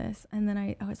get on this. And then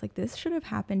I was like, this should have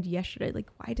happened yesterday.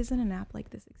 Why doesn't an app like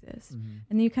this exist? Mm-hmm.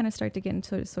 And then you kind of start to get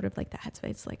into sort of that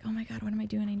headspace, oh my God, what am I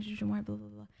doing? I need to do more, blah, blah,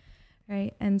 blah.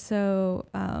 Right. And so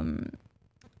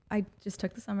I just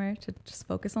took the summer to just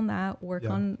focus on that, work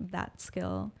on that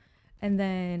skill. And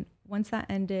then once that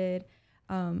ended,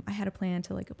 I had a plan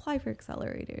to apply for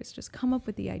accelerators, just come up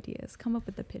with the ideas, come up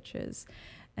with the pitches.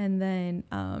 And then,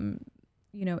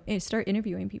 start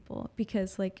interviewing people,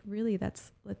 because really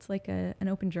that's an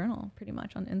open journal pretty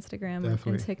much on Instagram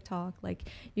and TikTok.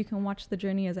 You can watch the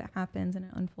journey as it happens and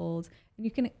it unfolds, and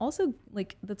you can also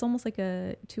that's almost like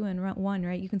a 2-in-1,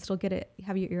 right? You can still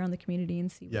have your ear on the community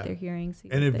and see what they're hearing.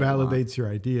 And it validates your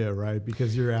idea, right?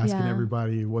 Because you're asking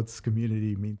everybody, what's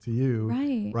community mean to you?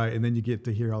 Right. And then you get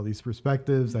to hear all these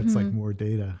perspectives. That's more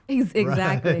data.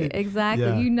 Exactly. Right? Exactly.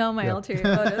 Yeah. You know my ulterior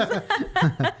motives.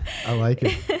 I like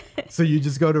it. So you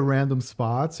just go to random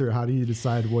spots, or how do you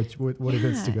decide what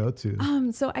events to go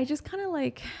to? So I just kind of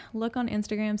look on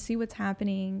Instagram, see what's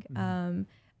happening.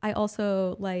 I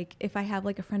also like, if I have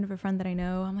like a friend of a friend that I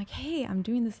know, I'm like, hey, I'm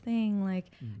doing this thing. Like,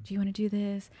 do you want to do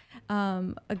this?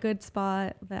 A good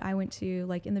spot that I went to,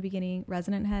 like in the beginning,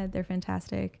 Resonant Head, they're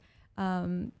fantastic.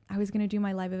 I was going to do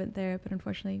my live event there, but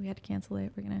unfortunately we had to cancel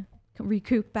it. We're going to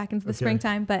recoup back into the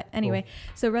springtime. But anyway,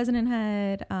 so Resonant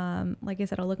Head, like I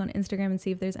said, I'll look on Instagram and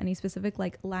see if there's any specific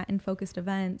like Latin focused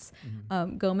events.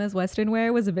 Gomez Western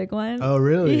Wear was a big one. Oh,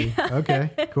 really? Yeah.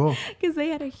 Okay, cool. Because they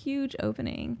had a huge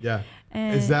opening. Yeah.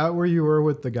 And is that where you were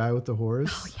with the guy with the horse?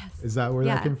 Oh, yes. Is that where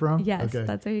that came from? Yes, okay.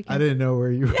 that's where you came I didn't know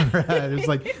where you were at. It was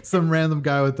like some random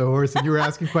guy with the horse, and you were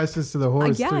asking questions to the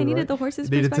horse. Yeah, too, I needed right? the horse's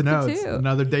needed perspective to know. too. It's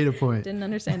another data point. Didn't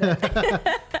understand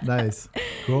it. Nice.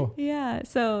 Cool. Yeah.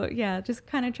 So yeah, just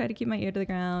kind of try to keep my ear to the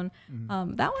ground.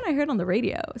 That one I heard on the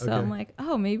radio. So I'm like,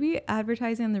 oh, maybe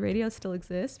advertising on the radio still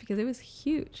exists, because it was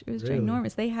huge. It was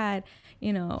ginormous. They had,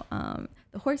 you know,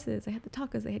 the horses, they had the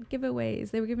tacos, they had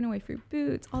giveaways, they were giving away free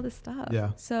boots, all this stuff.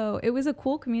 Yeah. So it was a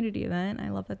cool community event. I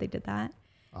love that they did that.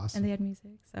 Awesome. And they had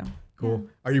music. So cool.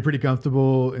 Yeah. Are you pretty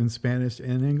comfortable in Spanish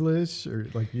and English, or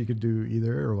like you could do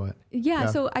either, or what? Yeah.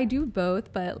 So I do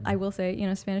both, but I will say, you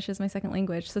know, Spanish is my second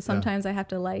language. So sometimes I have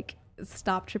to like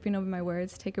stop tripping over my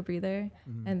words, take a breather,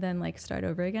 and then like start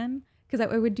over again. Because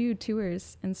I would do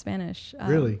tours in Spanish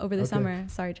over the summer.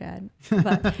 Sorry, Chad.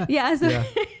 But yeah, so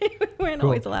we weren't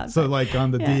always allowed. So like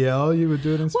on the DL, you would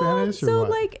do it in Spanish? Well, or what?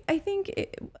 like I think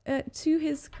to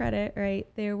his credit, right,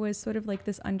 there was sort of like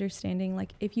this understanding,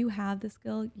 like if you have the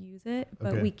skill, use it,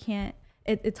 but we can't.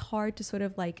 It's hard to sort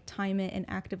of like time it and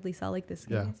actively sell like this is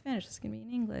gonna be in Spanish, this is gonna be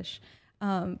in English,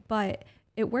 but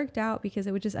it worked out because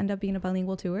it would just end up being a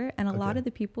bilingual tour. And a lot of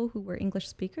the people who were English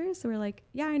speakers were like,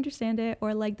 yeah, I understand it.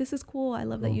 Or like, this is cool. I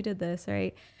love that you did this.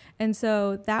 Right. And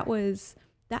so that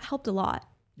helped a lot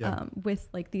with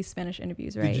like these Spanish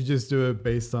interviews. Right. Did you just do it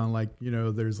based on like, you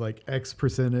know, there's like X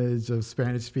percentage of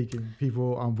Spanish speaking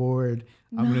people on board,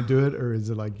 I'm going to do it? Or is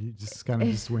it like you just kind of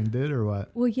just winged it, or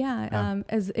what? Well,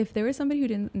 as if there was somebody who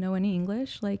didn't know any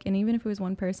English, like, and even if it was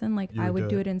one person, like I would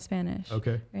do it in Spanish.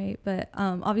 Okay. Right. But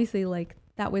obviously like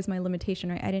that was my limitation,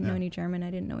 right? I didn't know any German.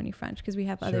 I didn't know any French, because we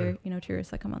have other, you know,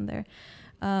 tourists that come on there.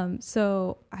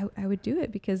 So I would do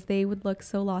it because they would look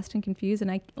so lost and confused. And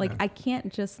I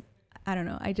can't just, I don't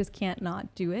know. I just can't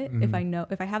not do it. If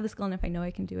I have the skill and if I know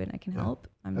I can do it and I can help,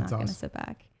 I'm not going to sit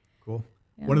back. Cool.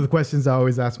 Yeah. One of the questions I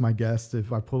always ask my guests,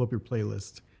 if I pull up your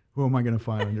playlist, who am I going to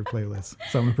find on your playlist?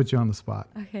 So I'm going to put you on the spot.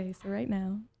 Okay. So right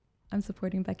now I'm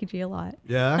supporting Becky G a lot.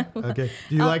 Yeah. Okay.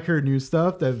 Do you like her new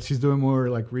stuff that she's doing, more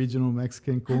like regional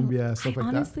Mexican cumbia, stuff like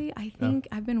honestly, that? I think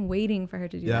I've been waiting for her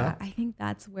to do that. I think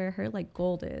that's where her like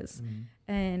gold is.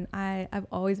 And I've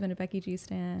always been a Becky G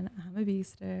stan. I'm a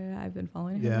beaster. I've been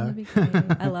following her from the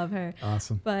beginning. I love her.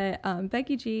 Awesome. But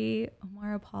Becky G,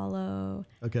 Omar Apollo.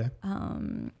 Okay.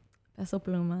 Peso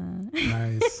Pluma.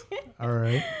 Nice. All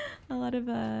right. A lot of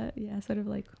sort of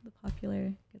like the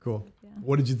popular. Cool. Stuff,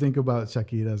 What did you think about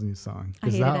Shakira's new song?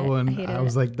 Because that one, I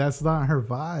was like, that's not her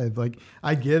vibe. Like,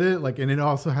 I get it. Like, and it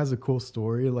also has a cool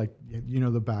story. Like, you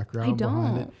know, the background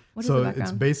behind it. What is the background?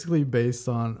 It's basically based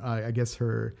on, I guess,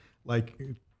 her, like,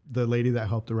 the lady that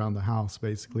helped around the house,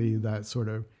 basically, that sort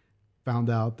of found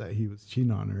out that he was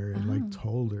cheating on her and like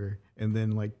told her, and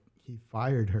then like he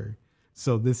fired her.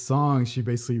 So this song, she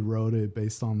basically wrote it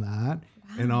based on that.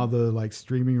 And all the like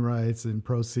streaming rights and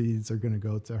proceeds are going to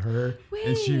go to her.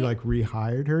 And she like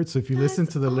rehired her. So if you listen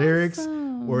to the lyrics,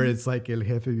 where it's like el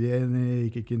jefe viene y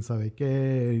que quién sabe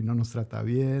qué y no nos trata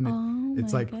bien,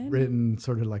 it's like written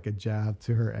sort of like a jab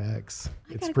to her ex.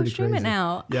 It's pretty crazy. It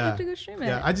now. I have to go stream it.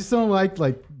 Yeah, I just don't like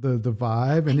the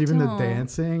vibe and even the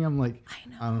dancing. I'm like,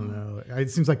 I don't know.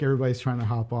 It seems like everybody's trying to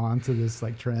hop on to this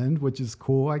like trend, which is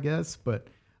cool, I guess, but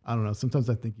I don't know. Sometimes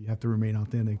I think you have to remain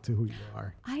authentic to who you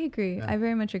are. I agree. Yeah. I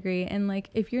very much agree. And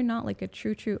like, if you're not like a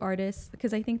true artist,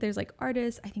 because I think there's like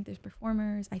artists, I think there's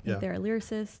performers, I think there are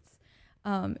lyricists.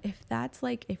 If that's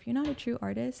like, if you're not a true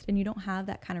artist and you don't have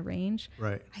that kind of range,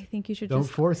 right, I think you should don't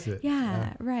force it.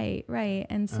 Yeah, right.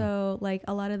 And so like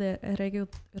a lot of the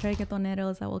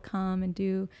reggaetoneros that will come and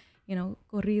do, you know,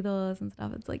 corridos and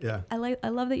stuff. It's like, I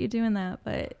love that you're doing that,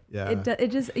 but it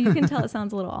just, you can tell it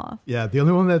sounds a little off. Yeah. The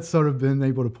only one that's sort of been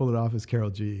able to pull it off is Karol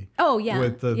G. Oh yeah.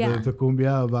 With the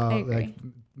cumbia about like,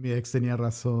 mi ex tenía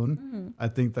razón. I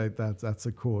think that's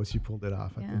a cool, she pulled it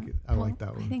off. I like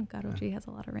that one. I think Karol G has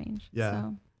a lot of range. Yeah,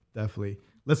 so. Definitely.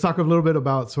 Let's talk a little bit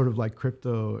about sort of like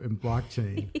crypto and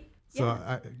blockchain. So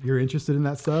you're interested in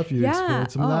that stuff? You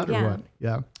explored some of that or what?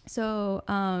 Yeah. So,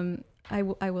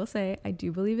 I will say, I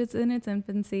do believe it's in its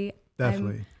infancy.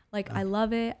 Definitely. I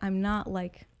love it. I'm not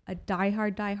like a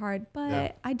diehard,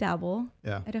 but I dabble.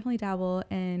 Yeah. I definitely dabble.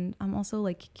 And I'm also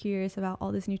like curious about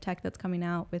all this new tech that's coming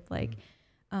out with like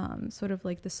sort of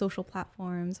like the social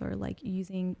platforms or like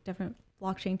using different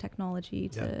blockchain technology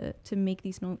to make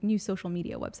these new social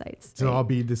media websites. To all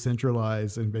be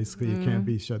decentralized and basically it can't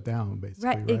be shut down, basically.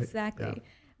 Right, exactly. Yeah.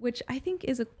 Which I think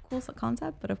is a cool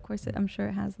concept, but of course I'm sure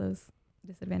it has those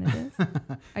disadvantages.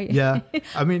 Yeah,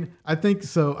 I mean, I think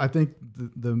so. I think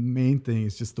the main thing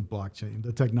is just the blockchain,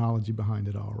 the technology behind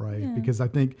it all, right? Yeah. Because I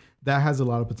think that has a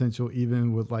lot of potential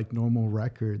even with like normal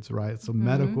records, right? So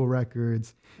medical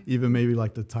records, even maybe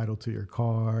like the title to your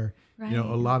car, you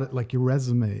know, a lot of like your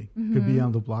resume could be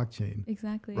on the blockchain.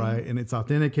 Exactly. Right. And it's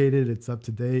authenticated, it's up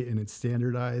to date, and it's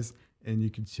standardized, and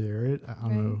you can share it. I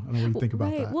don't know what you think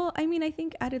about that. Well, I mean, I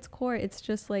think at its core, it's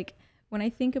just like, when I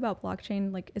think about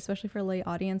blockchain, like especially for a lay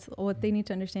audience, what they need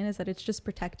to understand is that it's just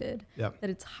protected, that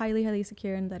it's highly, highly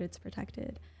secure, and that it's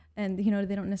protected. And, you know,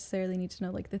 they don't necessarily need to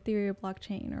know like the theory of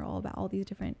blockchain or all about all these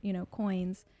different, you know,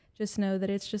 coins. Just know that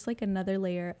it's just like another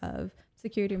layer of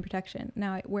security and protection.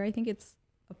 Now, where I think it's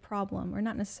a problem, or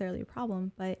not necessarily a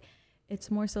problem, but it's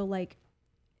more so like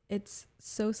it's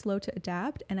so slow to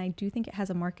adapt. And I do think it has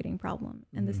a marketing problem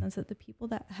in the sense that the people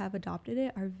that have adopted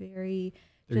it are very...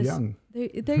 They're young.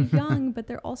 They're young, but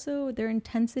they're also, their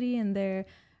intensity and their,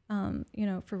 you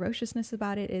know, ferociousness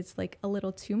about it is like a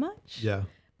little too much. Yeah.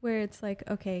 Where it's like,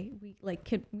 okay, we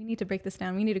need to break this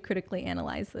down. We need to critically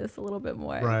analyze this a little bit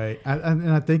more. Right. And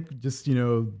I think just, you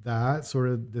know, that sort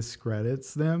of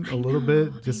discredits them a little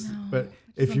bit. But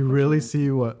if you really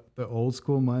see what the old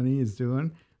school money is doing,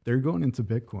 they're going into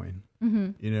Bitcoin.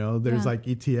 You know, there's like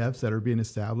ETFs that are being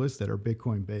established that are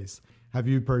Bitcoin based. Have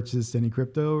you purchased any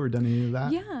crypto or done any of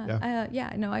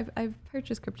that? No, I've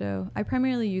purchased crypto. I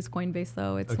primarily use Coinbase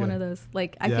though. It's one of those,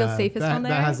 like, I feel safest on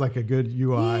there. That has like a good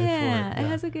UI for it. Yeah, it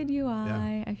has a good UI.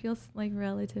 Yeah. I feel like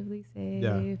relatively safe.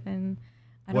 Yeah. And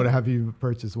what have you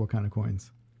purchased? What kind of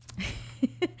coins?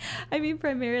 I mean,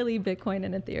 primarily Bitcoin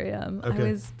and Ethereum. Okay.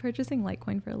 I was purchasing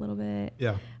Litecoin for a little bit.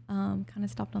 Yeah. Kind of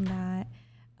stopped on that.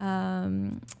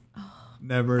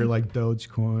 Never like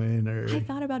Dogecoin or... I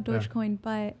thought about Dogecoin,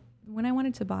 but when I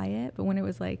wanted to buy it, but when it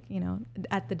was like, you know,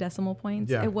 at the decimal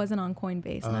points, it wasn't on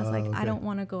Coinbase. And I was like, I don't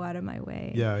want to go out of my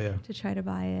way to try to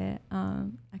buy it.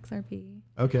 XRP.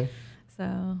 Okay.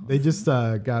 So they just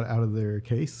got out of their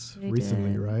case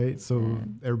recently, right? So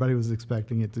everybody was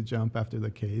expecting it to jump after the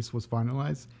case was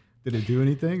finalized. Did it do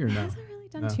anything or no? It hasn't really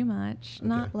done too much. Okay.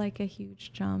 Not like a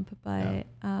huge jump, but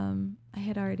I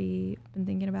had already been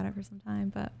thinking about it for some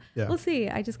time, but we'll see.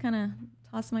 I just kind of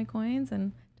toss my coins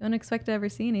and don't expect to ever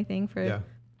see anything for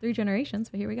 3 generations,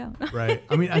 but here we go. Right.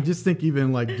 I mean, I just think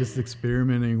even like just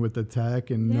experimenting with the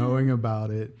tech and knowing about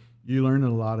it, you learn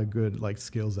a lot of good like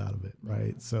skills out of it,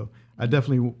 right? So I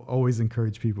definitely always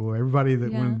encourage people, everybody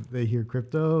that when they hear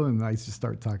crypto, and I just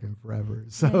start talking forever.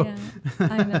 So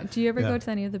I know. Do you ever go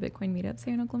to any of the Bitcoin meetups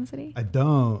here in Oklahoma City? I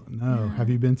don't know. Have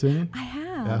you been to any? I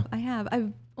have. I have.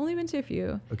 I've only been to a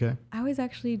few. Okay. I was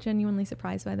actually genuinely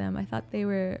surprised by them. I thought they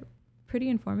were pretty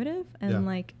informative and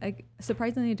like a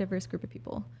surprisingly diverse group of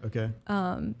people. Okay.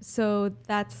 So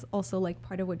that's also like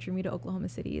part of what drew me to Oklahoma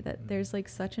City, that there's like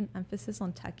such an emphasis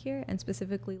on tech here, and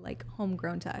specifically like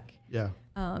homegrown tech. Yeah.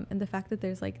 And the fact that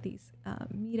there's like these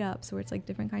meetups where it's like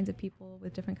different kinds of people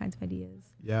with different kinds of ideas.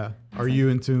 Yeah. Are you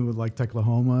into like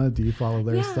Techlahoma? Do you follow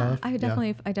their stuff? I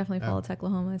definitely follow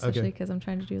Techlahoma, especially because I'm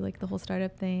trying to do like the whole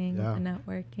startup thing and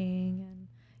networking, and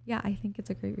I think it's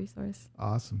a great resource.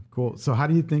 Awesome. Cool. So how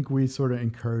do you think we sort of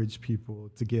encourage people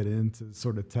to get into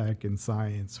sort of tech and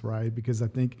science, right? Because I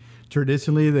think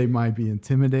traditionally they might be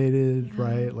intimidated,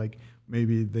 right? Like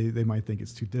maybe they might think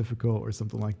it's too difficult or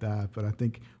something like that. But I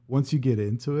think once you get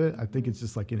into it, I think it's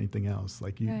just like anything else.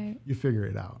 Like you figure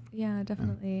it out. Yeah,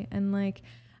 definitely. And like,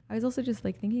 I was also just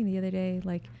like thinking the other day,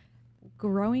 like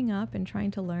growing up and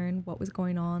trying to learn what was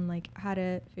going on, like how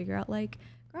to figure out like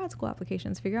grad school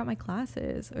applications, figure out my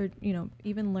classes, or, you know,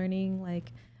 even learning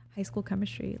like high school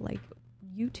chemistry. Like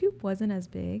YouTube wasn't as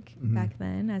big back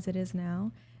then as it is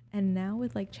now. And now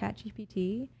with like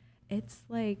ChatGPT, it's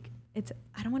like,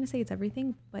 I don't want to say it's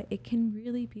everything, but it can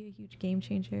really be a huge game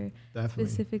changer. Definitely.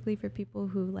 Specifically for people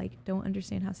who like don't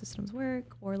understand how systems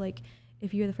work, or like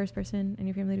if you're the first person in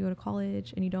your family to go to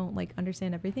college and you don't like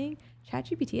understand everything,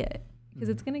 ChatGPT it. Because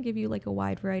it's going to give you like a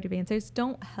wide variety of answers.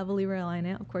 Don't heavily rely on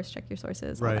it. Of course, check your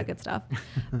sources, all that good stuff.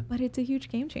 But it's a huge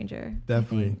game changer.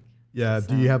 Definitely. Yeah. So.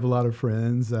 Do you have a lot of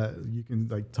friends that you can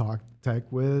like talk tech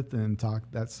with and talk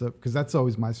that stuff? Because that's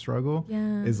always my struggle.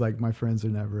 Yeah. Is like my friends are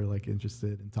never like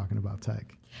interested in talking about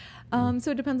tech.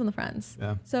 So it depends on the friends.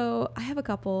 Yeah. So I have a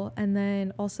couple, and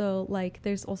then also like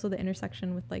there's also the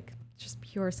intersection with like just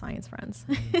pure science friends.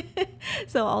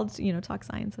 So I'll talk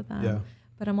science with them. Yeah.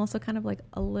 but I'm also kind of like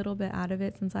a little bit out of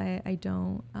it since I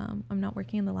don't, I'm not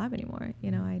working in the lab anymore. You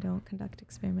know, I don't conduct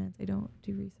experiments. I don't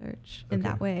do research in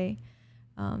that way.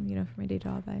 You know, for my day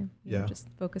job, I just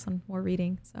focus on more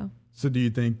reading. So do you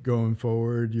think going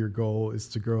forward, your goal is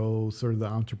to grow sort of the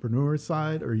entrepreneur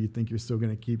side, or you think you're still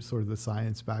going to keep sort of the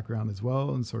science background as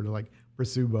well and sort of like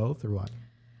pursue both, or what?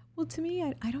 Well, to me,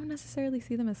 I don't necessarily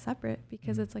see them as separate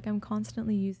because it's like I'm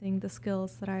constantly using the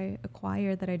skills that I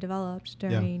acquired, that I developed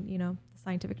during, you know, the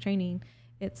scientific training.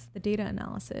 It's the data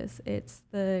analysis. It's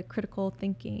the critical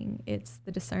thinking. It's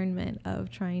the discernment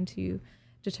of trying to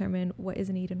determine what is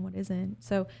a need and what isn't.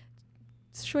 So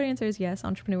short answer is yes,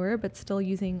 entrepreneur, but still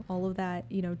using all of that,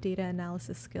 you know, data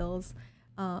analysis skills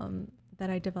that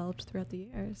I developed throughout the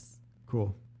years.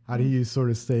 Cool. How do you sort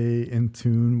of stay in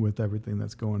tune with everything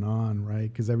that's going on,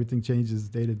 right? Because everything changes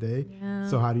day to day. Yeah.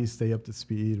 So how do you stay up to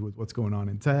speed with what's going on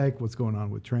in tech, what's going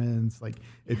on with trends? Like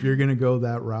if you're going to go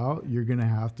that route, you're going to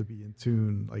have to be in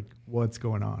tune, like what's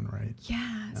going on, right?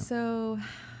 Yeah. So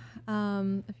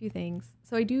a few things.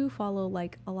 So I do follow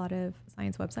like a lot of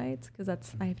science websites because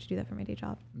I have to do that for my day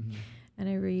job. And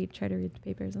I try to read the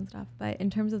papers and stuff. But in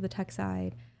terms of the tech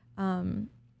side,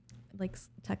 like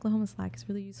Techlahoma Slack is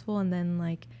really useful. And then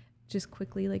like just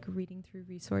quickly like reading through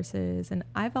resources. And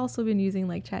I've also been using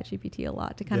like ChatGPT a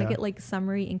lot to kind of get like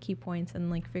summary and key points and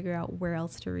like figure out where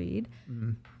else to read.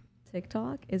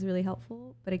 TikTok is really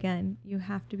helpful. But again, you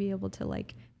have to be able to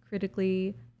like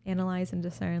critically analyze and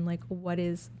discern like what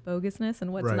is bogusness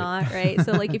and what's not, right?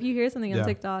 So like if you hear something on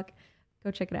TikTok, go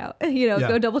check it out. You know,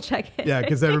 go double check it. Yeah,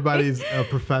 because everybody's a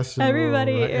professional.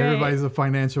 Everybody's a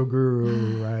financial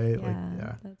guru,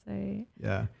 right? That's right.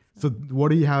 Yeah. So what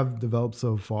do you have developed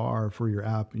so far for your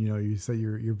app? You know, you say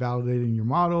you're validating your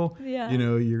model. You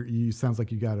know, you sounds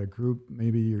like you got a group.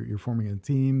 Maybe you're forming a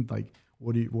team. Like,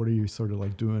 what are you sort of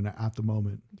like doing at the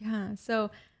moment? Yeah.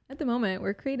 So at the moment,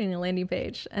 we're creating a landing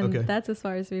page, and that's as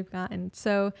far as we've gotten.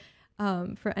 So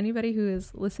for anybody who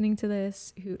is listening to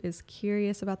this, who is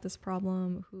curious about this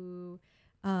problem, who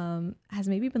has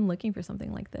maybe been looking for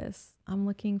something like this, I'm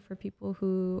looking for people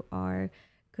who are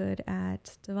good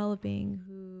at developing,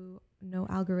 who know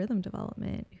algorithm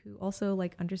development, who also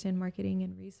like understand marketing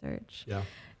and research.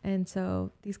 And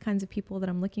so these kinds of people that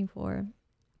I'm looking for,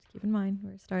 keep in mind,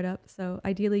 we're a startup. So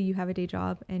ideally you have a day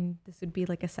job and this would be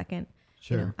like a second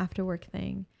you know, after work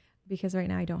thing, because right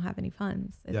now I don't have any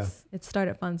funds. It's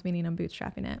startup funds, meaning I'm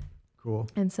bootstrapping it. Cool.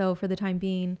 And so for the time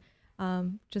being,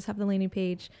 just have the landing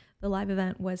page. The live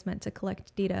event was meant to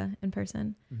collect data in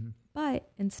person, but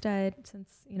instead,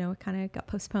 since, you know, it kind of got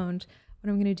postponed, what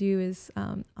I'm going to do is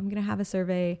I'm going to have a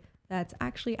survey that's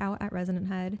actually out at Resonant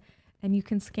Head, and you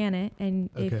can scan it. And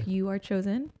if you are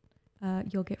chosen,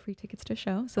 you'll get free tickets to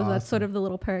show. So that's sort of the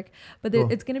little perk. But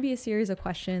it's going to be a series of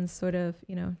questions, sort of,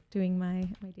 you know, doing my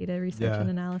data research and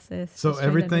analysis. So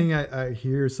everything I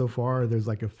hear so far, there's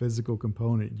like a physical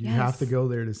component. You have to go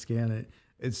there to scan it.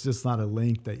 It's just not a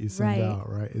link that you send out,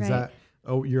 right? Is that,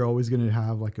 you're always going to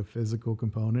have like a physical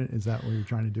component? Is that what you're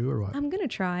trying to do, or what? I'm going to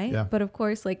try. But of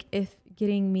course, like if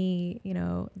getting me, you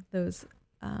know, those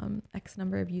X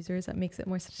number of users, that makes it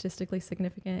more statistically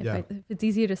significant. If it's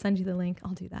easier to send you the link,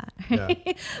 I'll do that.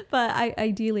 Right? But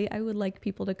ideally, I would like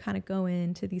people to kind of go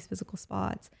into these physical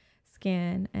spots,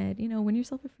 scan, and, you know, win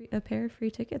yourself a pair of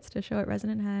free tickets to show at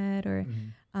Resonant Head. Or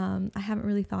I haven't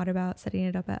really thought about setting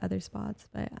it up at other spots,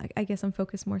 but I guess I'm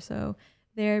focused more so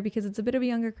there because it's a bit of a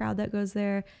younger crowd that goes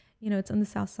there. You know, it's on the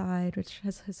South Side, which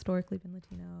has historically been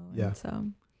Latino. And so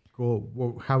cool.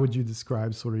 Well, how would you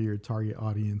describe sort of your target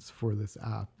audience for this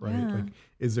app, right? Like,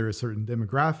 is there a certain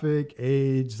demographic,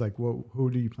 age? Like, who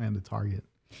do you plan to target?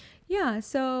 Yeah.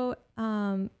 So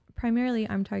primarily,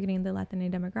 I'm targeting the Latino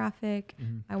demographic.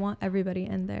 I want everybody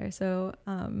in there. So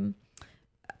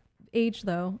age,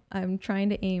 though, I'm trying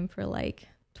to aim for like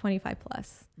 25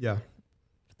 plus.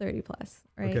 30 plus,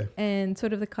 right? And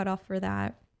sort of the cutoff for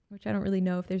that, which I don't really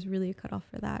know if there's really a cutoff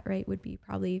for that, right, would be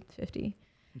probably 50.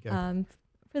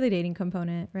 For the dating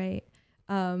component, right?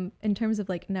 In terms of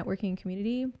like networking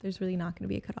community, there's really not going to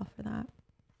be a cutoff for that.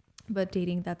 But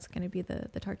dating, that's going to be the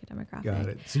target demographic. Got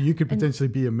it. So you could potentially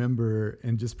be a member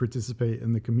and just participate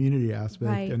in the community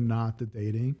aspect and not the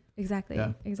dating. Exactly.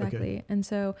 And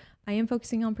so I am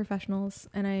focusing on professionals,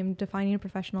 and I am defining a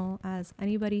professional as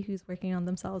anybody who's working on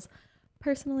themselves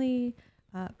personally,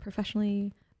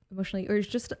 professionally, emotionally, or is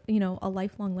just, you know, a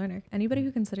lifelong learner. Anybody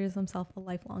who considers themselves a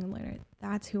lifelong learner,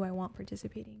 that's who I want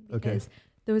participating, because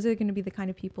those are going to be the kind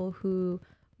of people who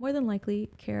more than likely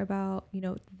care about, you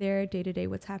know, their day-to-day,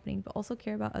 what's happening, but also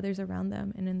care about others around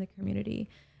them and in the community,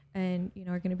 and, you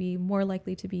know, are going to be more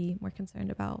likely to be more concerned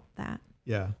about that.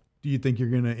 Yeah. do you think you're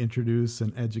going to introduce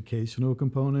an educational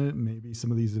component? Maybe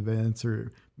some of these events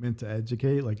are meant to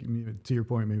educate, like to your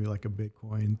point, maybe like a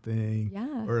Bitcoin thing,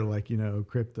 or like,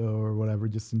 crypto or whatever,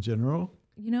 just in general.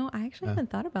 I actually haven't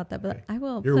thought about that, but I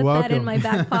will You're put welcome. that in my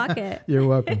back pocket. You're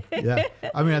welcome. Yeah.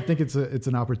 I mean, I think it's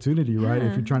an opportunity, right?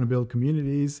 If you're trying to build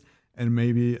communities, and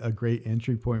maybe a great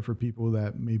entry point for people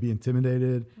that may be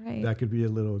intimidated, that could be a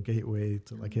little gateway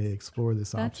to like, hey, explore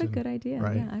this option. That's a good idea.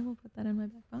 Right? Yeah, I will put that in my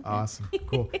back pocket. Awesome.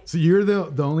 Cool. So you're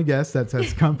the only guest that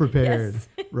has come prepared,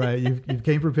 right? You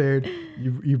came prepared.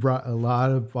 You brought a lot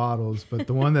of bottles, but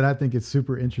the one that I think is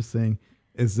super interesting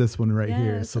is this one right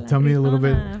here. So tell me a little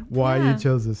bit why you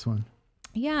chose this one.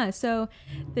 Yeah. So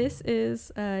this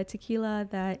is tequila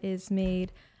that is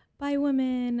made by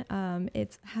women.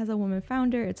 It has a woman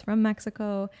founder. It's from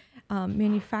Mexico,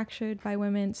 manufactured by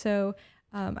women. So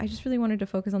I just really wanted to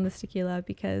focus on this tequila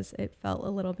because it felt a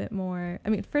little bit more, I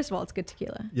mean, first of all, it's good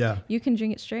tequila. Yeah. You can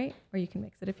drink it straight or you can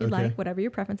mix it if you'd like, whatever your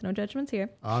preference, no judgments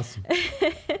here. Awesome.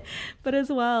 But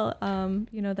as well,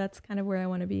 that's kind of where I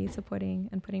want to be supporting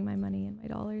and putting my money and my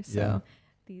dollars. So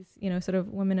these, sort of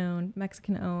women-owned,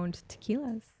 Mexican-owned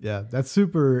tequilas. Yeah, that's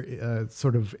super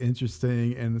sort of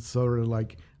interesting, and it's sort of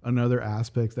like another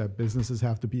aspect that businesses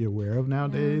have to be aware of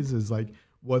nowadays is like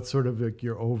what's sort of like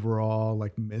your overall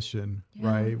like mission,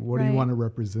 right? What do you want to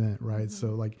represent, right? So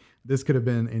like this could have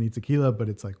been any tequila, but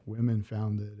it's like women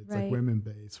founded, it's like women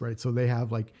based, right? So they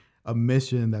have like a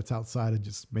mission that's outside of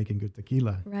just making good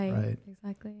tequila. Right.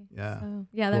 Exactly. Yeah. So,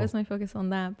 that was my focus on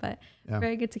that, but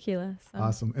very good tequila. So.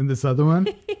 Awesome. And this other one?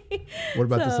 What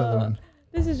about this other one?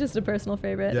 This is just a personal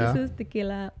favorite. This is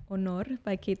Tequila Honor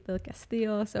by Kate del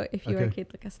Castillo. So if you're a Kate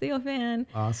del Castillo fan,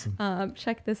 awesome.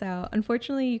 Check this out.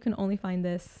 Unfortunately, you can only find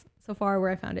this so far where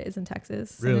I found it is in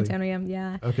Texas. Really? San Antonio.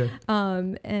 Yeah. Okay.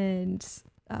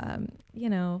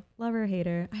 Love her, hate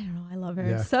her. I don't know. I love her.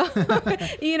 Yeah. So,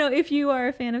 if you are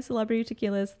a fan of celebrity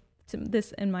tequilas,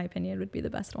 this, in my opinion, would be the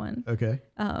best one. Okay.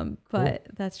 But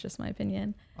that's just my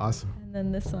opinion. Awesome. And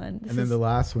then this one. And then the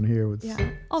last one here was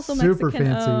also super Mexican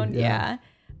fancy. owned. Yeah.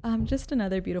 Just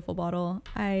another beautiful bottle.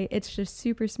 It's just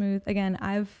super smooth. Again,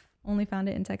 I've only found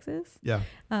it in Texas. Yeah.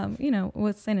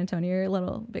 With San Antonio, you're a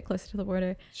little bit closer to the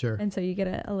border. Sure. And so you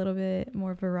get a little bit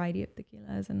more variety of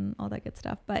tequilas and all that good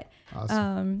stuff. But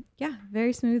awesome.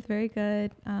 very smooth, very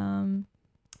good.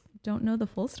 Don't know the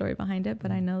full story behind it,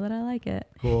 but I know that I like it.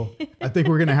 Cool. I think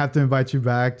we're going to have to invite you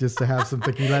back just to have some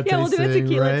tequila tasting. We'll do a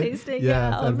tequila tasting.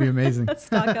 Yeah, that'd be amazing.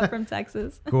 Stock up from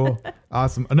Texas. Cool.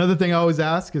 Awesome. Another thing I always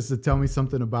ask is to tell me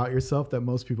something about yourself that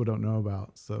most people don't know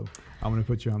about. So I'm going to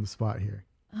put you on the spot here.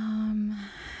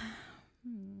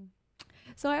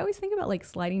 So I always think about like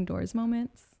sliding doors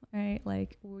moments, right?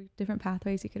 Like different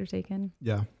pathways you could have taken.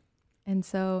 Yeah. And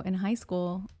so in high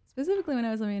school, specifically when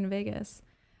I was living in Vegas,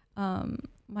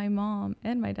 my mom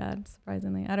and my dad,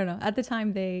 surprisingly, I don't know, at the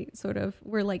time they sort of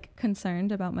were like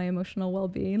concerned about my emotional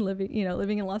well-being living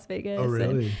in Las Vegas. Oh,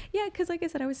 really? And because like I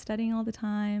said, I was studying all the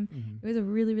time. Mm-hmm. It was a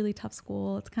really, really tough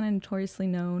school. It's kind of notoriously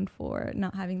known for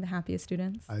not having the happiest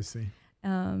students. I see.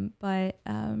 But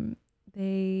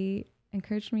they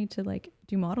encouraged me to like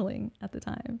do modeling at the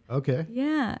time. Okay.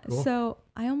 Yeah. Cool. So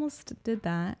I almost did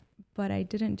that, but I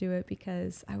didn't do it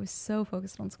because I was so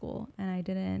focused on school and I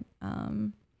didn't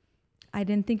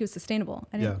think it was sustainable.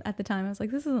 At the time I was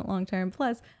like, this isn't long term.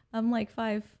 Plus I'm like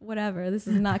 5, whatever. This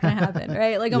is not going to happen.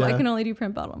 Right. Like I can only do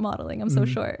print modeling. I'm so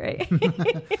short. Right.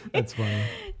 That's funny.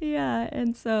 Yeah.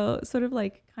 And so sort of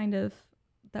like kind of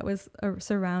that was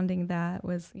surrounding that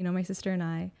was, my sister and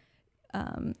I,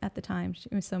 at the time,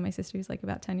 so my sister was like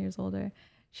about 10 years older.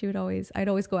 I'd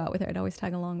always go out with her. I'd always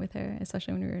tag along with her,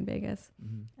 especially when we were in Vegas.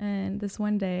 Mm-hmm. And this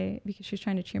one day, because she was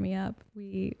trying to cheer me up,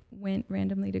 we went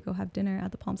randomly to go have dinner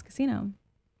at the Palms Casino.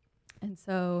 And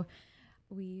so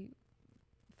we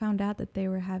found out that they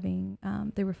were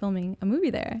filming a movie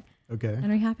there. Okay. And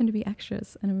we happened to be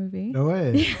extras in a movie. No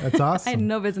way. That's awesome. I had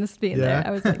no business being there.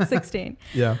 I was like 16.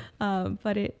 Yeah.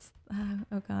 But it's,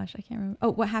 oh gosh, I can't remember.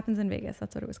 Oh, What Happens in Vegas.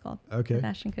 That's what it was called. Okay. With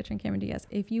Ashton Kutcher and Cameron Diaz.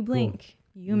 If you blink,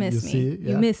 you miss me. See?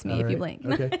 You miss me if you blink.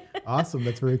 Okay. Awesome.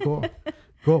 That's very cool.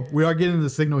 Cool. We are getting the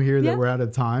signal here that we're out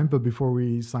of time, but before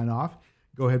we sign off,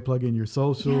 go ahead, plug in your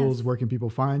socials. Yes. Where can people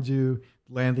find you?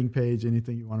 Landing page,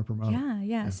 anything you want to promote?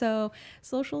 Yeah. So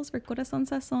socials for Corazon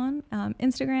Sazon.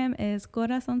 Instagram is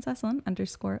Corazon Sazon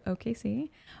 _OKC.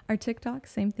 Our TikTok,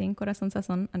 same thing, Corazon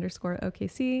Sazon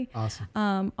 _OKC.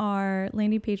 Awesome. Our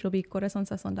landing page will be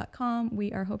corazonsazon.com.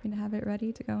 We are hoping to have it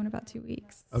ready to go in about 2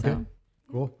 weeks. Okay.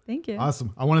 Cool. Thank you.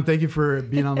 Awesome. I want to thank you for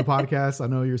being on the podcast. I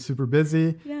know you're super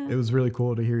busy. Yeah. It was really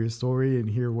cool to hear your story and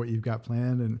hear what you've got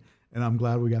planned. And I'm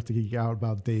glad we got to geek out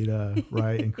about data,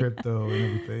 right, and crypto and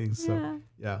everything. So,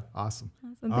 yeah, awesome.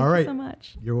 Thank you so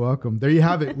much. You're welcome. There you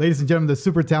have it, ladies and gentlemen, the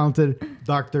super talented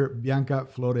Dr. Bianca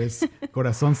Flores,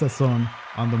 Corazon Sazon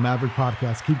on the Maverick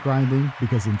podcast. Keep grinding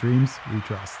because in dreams we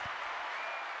trust.